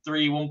 1.3,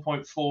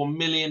 1.4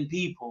 million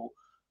people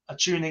are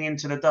tuning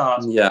into the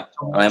darts. Yeah,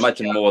 I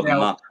imagine more than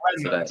that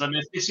today. And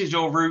if this is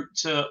your route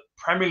to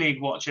Premier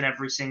League watching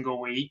every single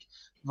week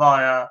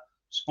via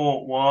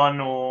Sport 1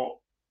 or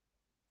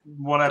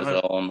whatever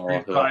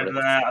we've got over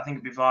there, I think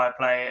it'd be via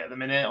Play at the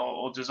minute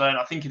or DAZN.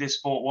 I think it is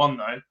Sport 1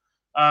 though.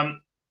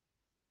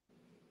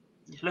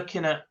 You're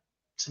looking at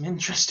some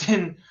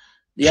interesting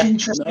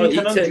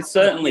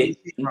certainly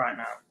right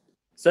now.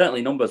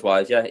 Certainly numbers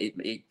wise,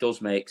 it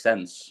does make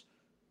sense.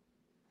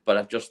 But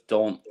I just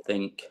don't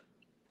think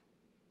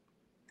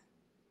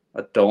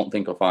a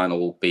final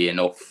will be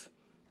enough.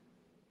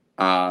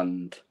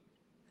 And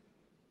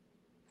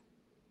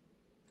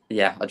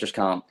I just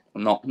can't.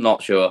 I'm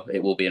not sure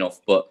it will be enough.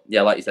 But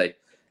like you say,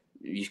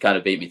 you kind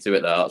of beat me to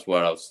it there. That's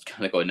where I was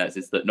kind of going next.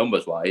 Is that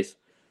numbers wise,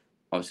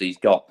 obviously he's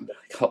got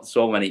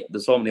so many.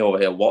 There's so many over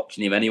here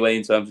watching him anyway.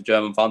 In terms of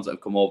German fans that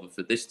have come over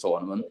for this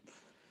tournament,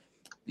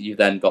 you've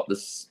then got the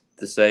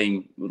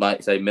same, like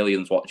you say,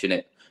 millions watching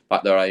it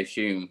back there. I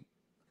assume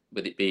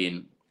with it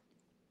being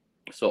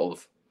sort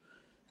of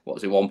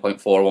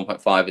 1.4 or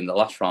 1.5 in the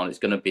last round, it's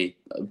going to be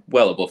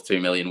well above 2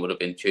 million would have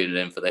been tuning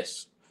in for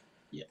this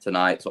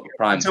tonight, sort of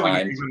prime Until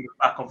time. we get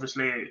back,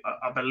 obviously,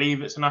 I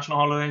believe it's a national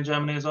holiday in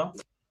Germany as well.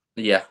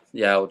 Yeah,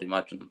 I would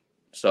imagine.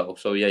 So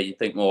you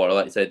think more.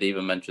 Like you said, they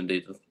even mentioned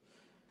he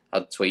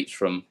had tweets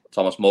from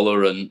Thomas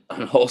Muller and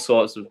all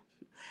sorts of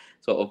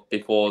sort of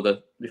before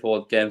the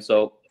game.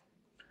 So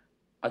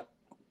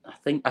I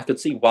think I could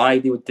see why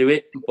they would do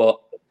it, but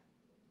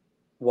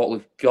what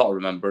we've got to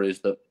remember is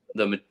that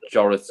the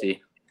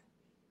majority,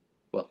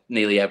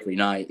 nearly every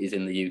night is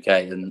in the UK,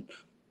 and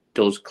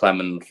does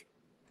Clemens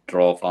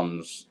draw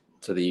fans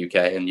to the UK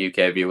and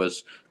UK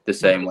viewers the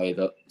same way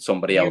that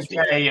somebody else would?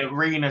 UK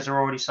arenas are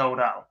already sold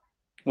out.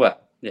 Well,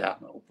 yeah,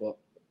 no,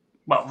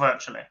 but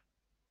virtually.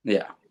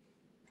 Yeah.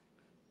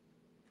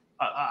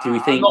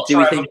 I'm not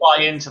sure I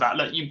buy into that.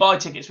 Look, you buy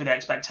tickets with the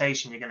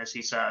expectation you're going to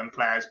see certain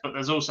players, but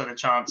there's also the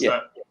chance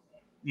that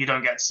you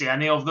don't get to see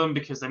any of them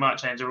because they might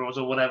change the rules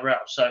or whatever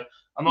else. So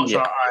I'm not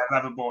sure I've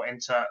ever bought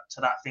into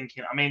that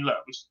thinking. I mean,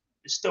 look, it's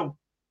still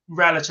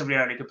relatively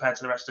early compared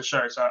to the rest of the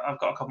show, so I've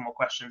got a couple more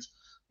questions.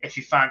 If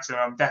you fancy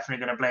them, I'm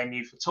definitely going to blame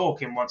you for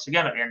talking once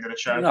again at the end of the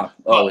show. No,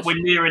 but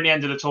we're nearing the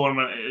end of the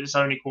tournament. It's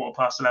only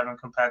 11:15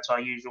 compared to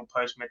our usual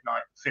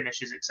post-midnight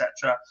finishes,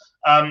 etc.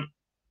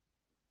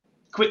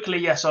 Quickly,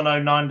 yes or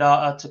no, 9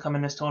 data to come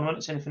in this tournament?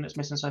 Is anything that's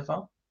missing so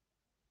far?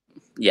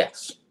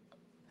 Yes.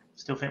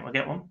 Still think we'll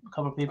get one? A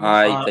couple of people?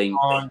 I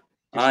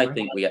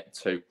think we get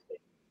 2.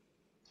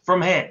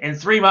 From here, in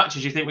 3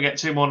 matches, you think we get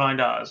 2 more 9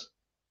 datas?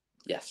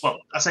 Yes. Well,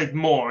 I say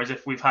more as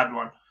if we've had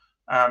one.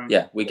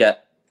 We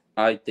get.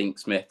 I think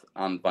Smith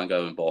and Van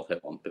Gogh both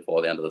hit one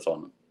before the end of the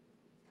tournament.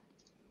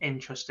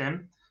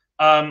 Interesting.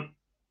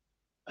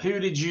 Who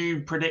did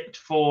you predict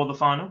for the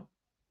final?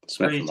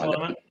 Smith and Van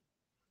Gogh.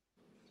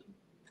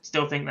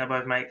 Still think they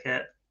both make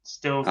it.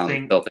 Still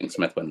think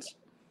Smith wins.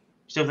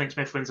 Still think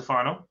Smith wins the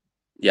final.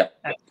 Yeah.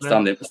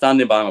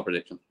 Standing by my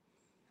prediction.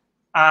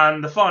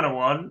 And the final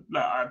one,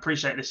 look, I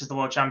appreciate this is the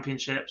World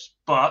Championships,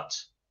 but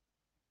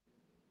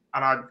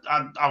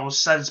I will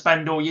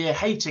spend all year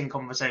hating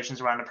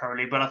conversations around the Premier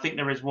League, but I think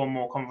there is one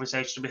more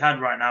conversation to be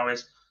had right now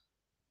is,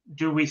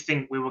 do we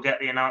think we will get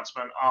the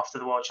announcement after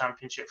the World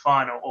Championship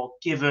final? Or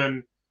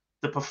given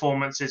the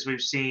performances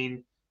we've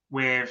seen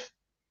with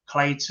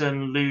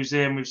Clayton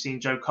losing, we've seen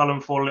Joe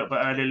Cullen fall a little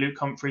bit earlier, Luke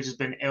Humphries has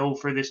been ill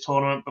through this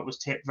tournament but was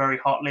tipped very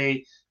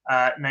hotly,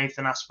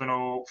 Nathan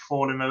Aspinall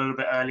falling a little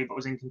bit early but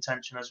was in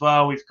contention as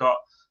well. We've got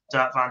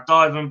Dirk van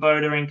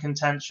Dijvenbode in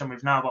contention.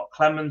 We've now got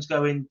Clemens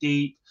going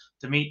deep,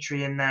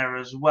 Dimitri in there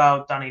as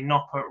well, Danny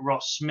Noppert,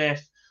 Ross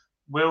Smith.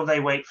 Will they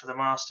wait for the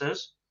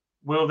Masters?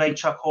 Will they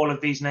chuck all of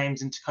these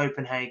names into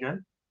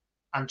Copenhagen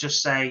and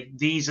just say,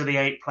 these are the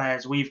 8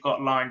 players we've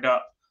got lined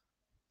up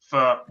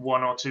for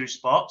 1 or 2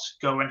 spots,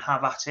 go and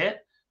have at it?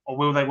 Or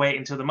will they wait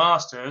until the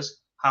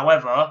Masters?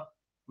 However,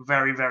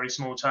 very, very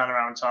small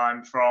turnaround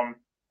time from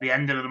the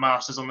end of the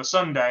Masters on the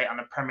Sunday and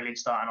the Premier League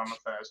starting on the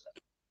Thursday.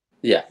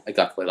 Yeah,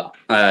 exactly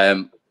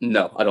that.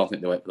 No, I don't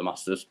think they wait for the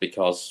Masters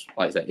because,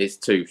 like I said, it's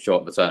too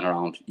short of a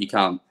turnaround. You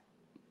can't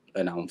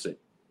announce it,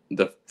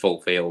 the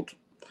full field.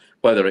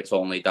 Whether it's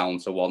only down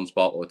to 1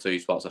 spot or 2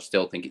 spots, I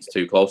still think it's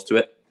too close to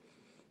it.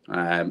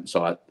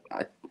 So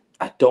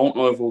I don't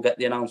know if we'll get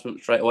the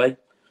announcement straight away.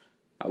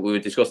 We were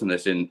discussing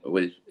this in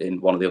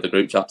one of the other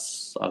group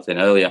chats I was in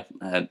earlier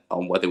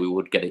on whether we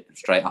would get it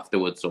straight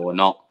afterwards or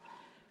not.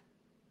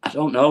 I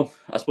don't know.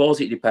 I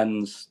suppose it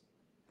depends.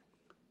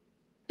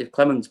 If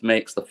Clemens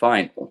makes the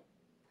final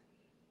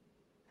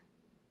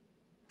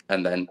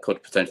and then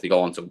could potentially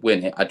go on to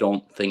win it, I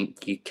don't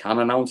think you can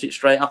announce it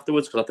straight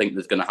afterwards because I think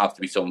there's going to have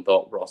to be some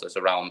thought process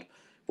around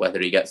whether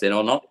he gets in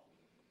or not.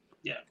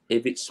 Yeah.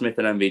 If it's Smith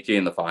and MVG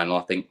in the final,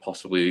 I think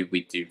possibly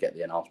we do get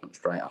the announcement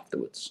straight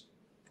afterwards.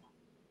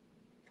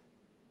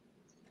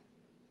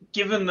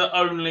 Given that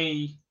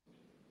only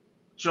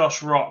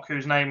Josh Rock,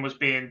 whose name was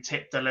being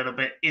tipped a little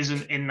bit,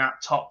 isn't in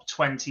that top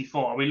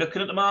 24, are we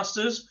looking at the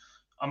Masters?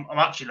 I'm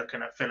actually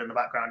looking at Phil in the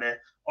background here.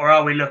 Or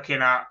are we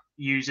looking at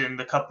using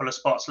the couple of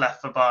spots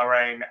left for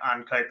Bahrain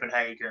and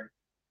Copenhagen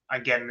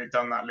and getting it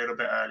done that little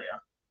bit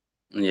earlier?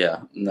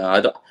 Yeah, no,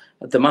 I don't.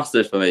 The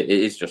Masters for me, it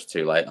is just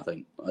too late, I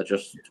think.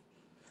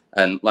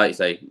 And like you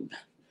say,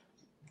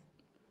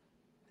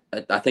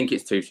 I think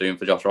it's too soon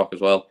for Josh Rock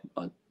as well.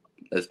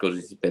 As good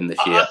as he's been this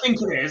year. I think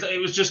it is.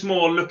 It was just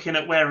more looking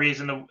at where he is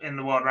in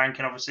the world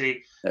ranking.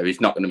 Obviously, no, he's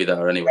not going to be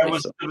there anyway. There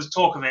was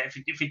talk of it.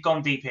 If he'd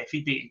gone deep here, if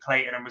he'd beaten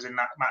Clayton and was in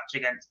that match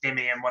against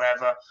Dimmy and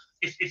whatever,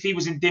 if he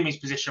was in Dimmy's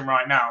position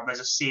right now,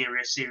 there's a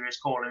serious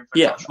calling for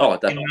Josh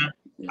Rock. Definitely.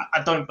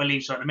 I don't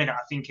believe so at the minute.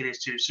 I think it is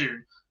too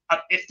soon.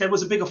 If there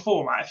was a bigger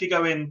format, if you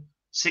go in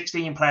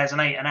 16 players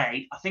and 8 and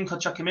 8, I think I'd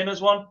chuck him in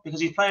as one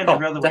because he's playing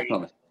every other week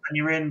and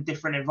you're in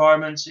different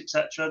environments,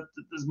 etc.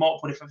 There's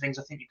multiple different things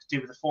I think you could do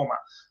with the format.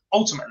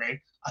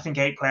 Ultimately, I think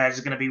 8 players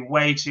is going to be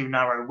way too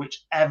narrow,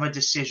 whichever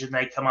decision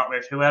they come up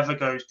with, whoever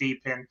goes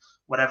deep in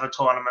whatever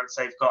tournaments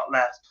they've got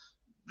left.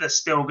 There's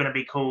still going to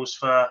be calls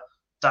for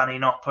Danny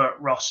Noppert,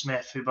 Ross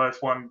Smith, who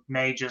both won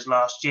majors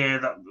last year.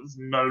 That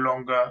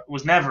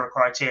was never a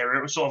criteria.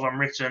 It was sort of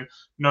unwritten,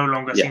 no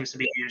longer seems to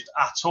be used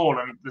at all.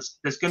 And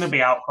there's going to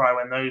be outcry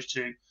when those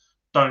 2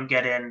 don't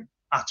get in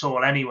at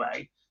all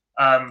anyway.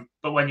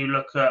 But when you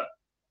look at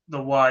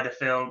the wider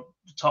field,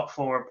 the top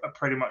 4 are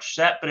pretty much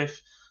set. But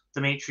if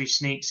Dimitri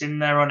sneaks in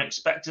there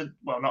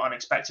not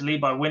unexpectedly,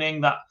 by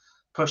winning, that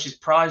pushes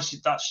Price.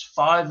 That's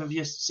 5 of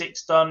your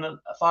 6 done,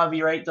 5 of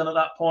your 8 done at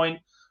that point.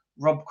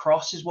 Rob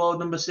Cross is world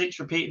number 6,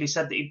 repeatedly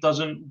said that he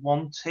doesn't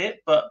want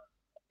it, but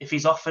if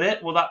he's offered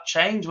it, will that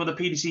change? Will the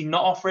PDC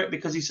not offer it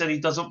because he said he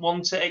doesn't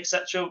want it,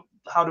 etc.?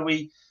 How do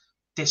we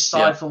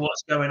decipher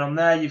what's going on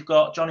there? You've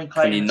got Johnny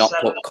Clayton. Can you not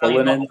put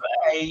Cullen in?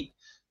 8.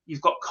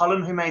 You've got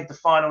Cullen, who made the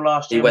final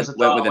last year. He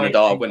went within a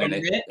dart winning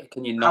it.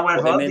 Can you not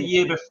However, put him in? The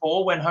year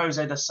before, when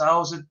Jose de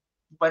Salles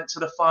went to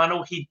the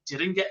final, he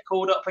didn't get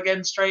called up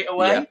again straight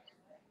away.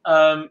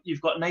 Yeah.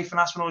 You've got Nathan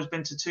Aspinall, who's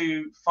been to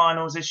 2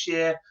 finals this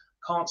year.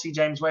 Can't see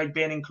James Wade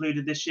being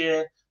included this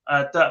year.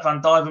 Dirk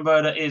van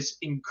Dijvenbode is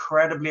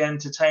incredibly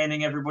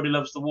entertaining. Everybody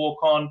loves the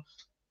walk-on.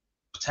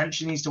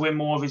 Potentially needs to win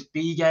more of his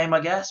B game,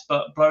 I guess,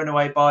 but blown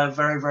away by a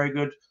very, very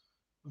good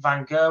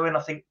Van Gerwen.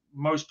 I think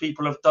most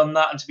people have done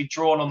that, and to be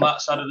drawn on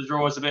that side of the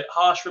draw is a bit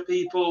harsh for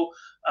people.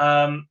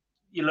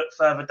 You look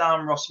further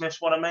down, Ross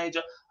Smith's won a major.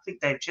 I think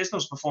Dave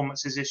Chisnell's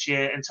performances this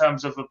year in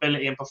terms of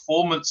ability and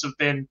performance have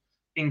been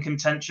in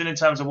contention. In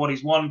terms of what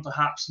he's won,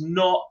 perhaps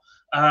not.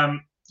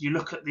 You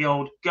look at the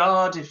old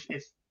guard. If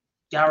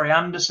Gary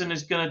Anderson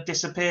is going to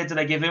disappear, do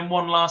they give him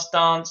one last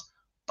dance?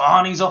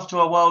 Barney's off to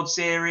a World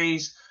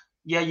Series.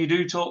 Yeah, you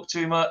do talk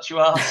too much, you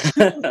are.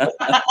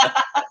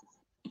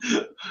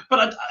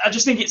 But I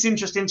just think it's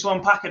interesting to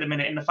unpack at a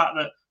minute in the fact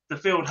that the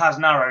field has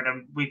narrowed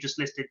and we've just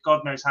listed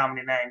God knows how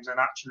many names, and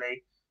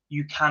actually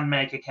you can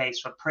make a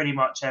case for pretty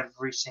much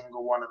every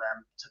single one of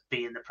them to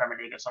be in the Premier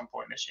League at some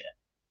point this year.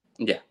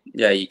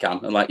 Yeah, you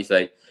can. And like you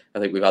say, I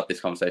think we've had this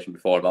conversation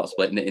before about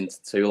splitting it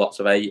into 2 lots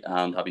of 8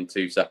 and having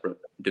 2 separate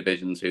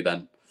divisions who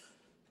then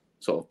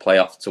sort of play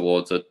off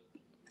towards a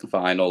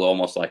final,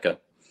 almost like a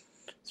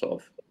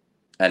sort of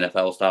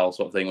NFL style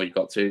sort of thing where you've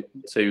got two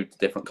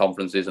different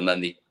conferences and then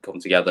they come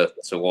together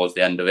towards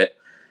the end of it.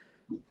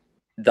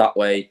 That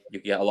way you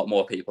can get a lot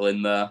more people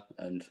in there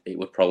and it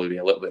would probably be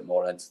a little bit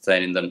more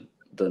entertaining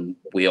than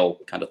we all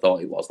kind of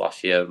thought it was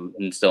last year.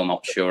 I'm still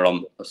not sure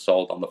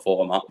sold on the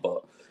format,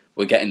 but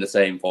we're getting the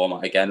same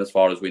format again as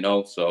far as we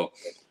know. So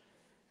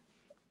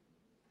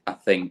I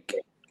think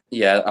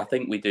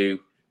we do.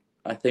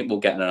 I think we'll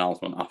get an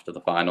announcement after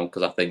the final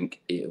because I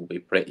think it'll be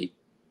pretty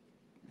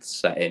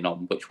set in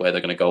on which way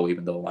they're going to go,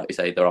 even though, like you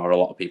say, there are a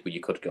lot of people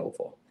you could go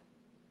for.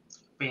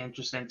 Be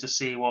interesting to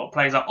see what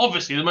plays out.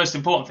 Obviously, the most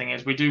important thing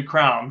is we do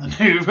crown the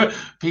new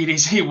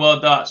PDC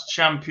World Darts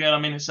Champion. I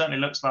mean, it certainly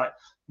looks like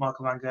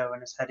Michael Van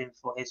Gerwen is heading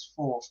for his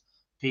 4th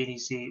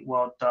PDC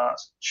World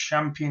Darts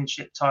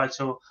Championship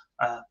title,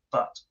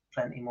 but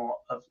plenty more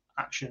of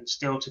action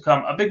still to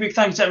come. A big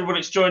thank you to everybody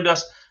that's joined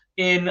us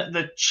in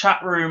the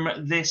chat room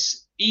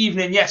this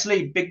evening. Yes,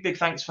 Lee, big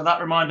thanks for that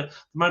reminder. The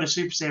Motor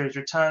Super Series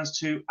returns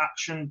to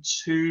action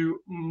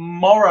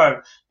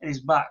tomorrow. It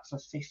is back for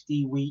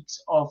 50 weeks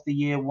of the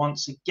year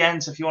once again.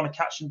 So if you want to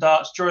catch some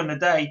darts during the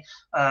day,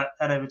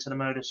 head over to the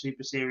Motor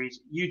Super Series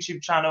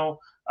YouTube channel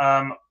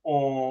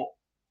or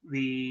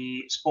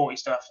the Sporty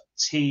Stuff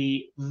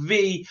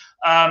TV.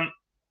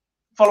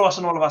 Follow us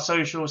on all of our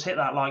socials, hit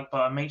that like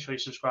button, make sure you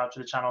subscribe to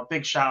the channel.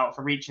 Big shout out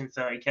for reaching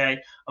 30k.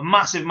 A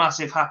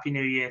massive happy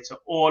new year to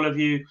all of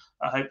you.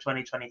 I hope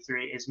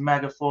 2023 is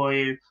mega for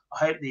you. I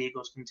hope the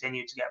Eagles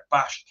continue to get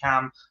bashed,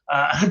 Cam.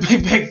 And a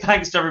big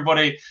thanks to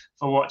everybody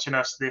for watching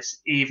us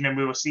this evening.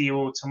 We will see you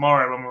all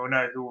tomorrow when we will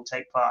know who will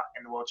take part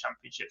in the World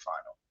Championship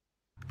final.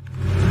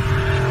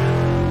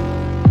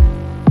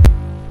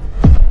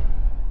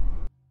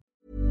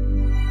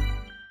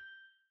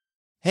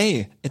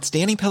 Hey, it's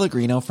Danny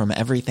Pellegrino from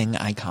Everything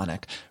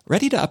Iconic.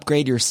 Ready to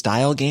upgrade your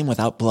style game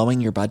without blowing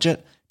your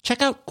budget?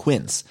 Check out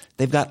Quince.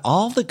 They've got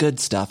all the good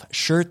stuff,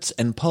 shirts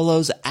and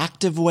polos,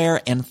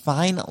 activewear, and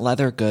fine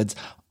leather goods,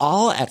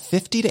 all at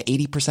 50 to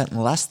 80%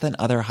 less than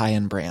other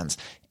high-end brands.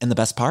 And the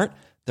best part?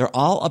 They're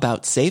all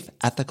about safe,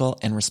 ethical,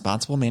 and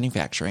responsible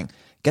manufacturing.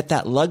 Get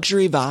that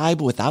luxury vibe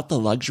without the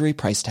luxury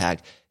price tag.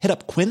 Hit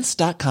up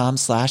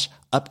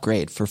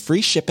quince.com/upgrade for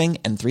free shipping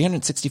and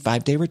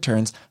 365-day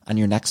returns on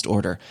your next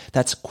order.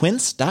 That's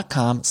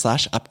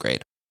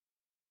quince.com/upgrade.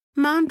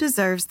 Mom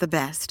deserves the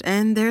best,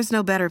 and there's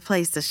no better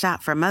place to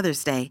shop for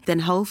Mother's Day than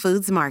Whole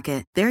Foods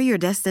Market. They're your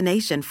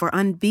destination for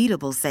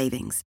unbeatable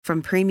savings,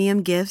 from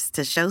premium gifts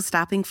to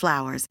show-stopping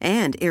flowers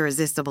and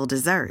irresistible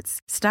desserts.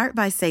 Start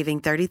by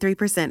saving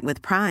 33%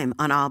 with Prime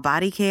on all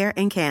body care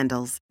and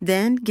candles.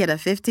 Then get a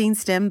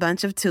 15-stem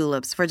bunch of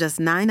tulips for just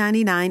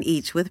 $9.99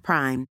 each with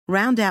Prime.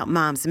 Round out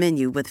Mom's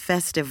menu with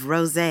festive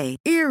rosé,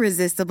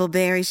 irresistible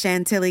berry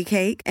chantilly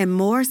cake, and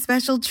more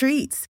special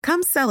treats.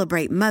 Come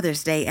celebrate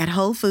Mother's Day at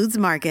Whole Foods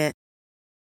Market.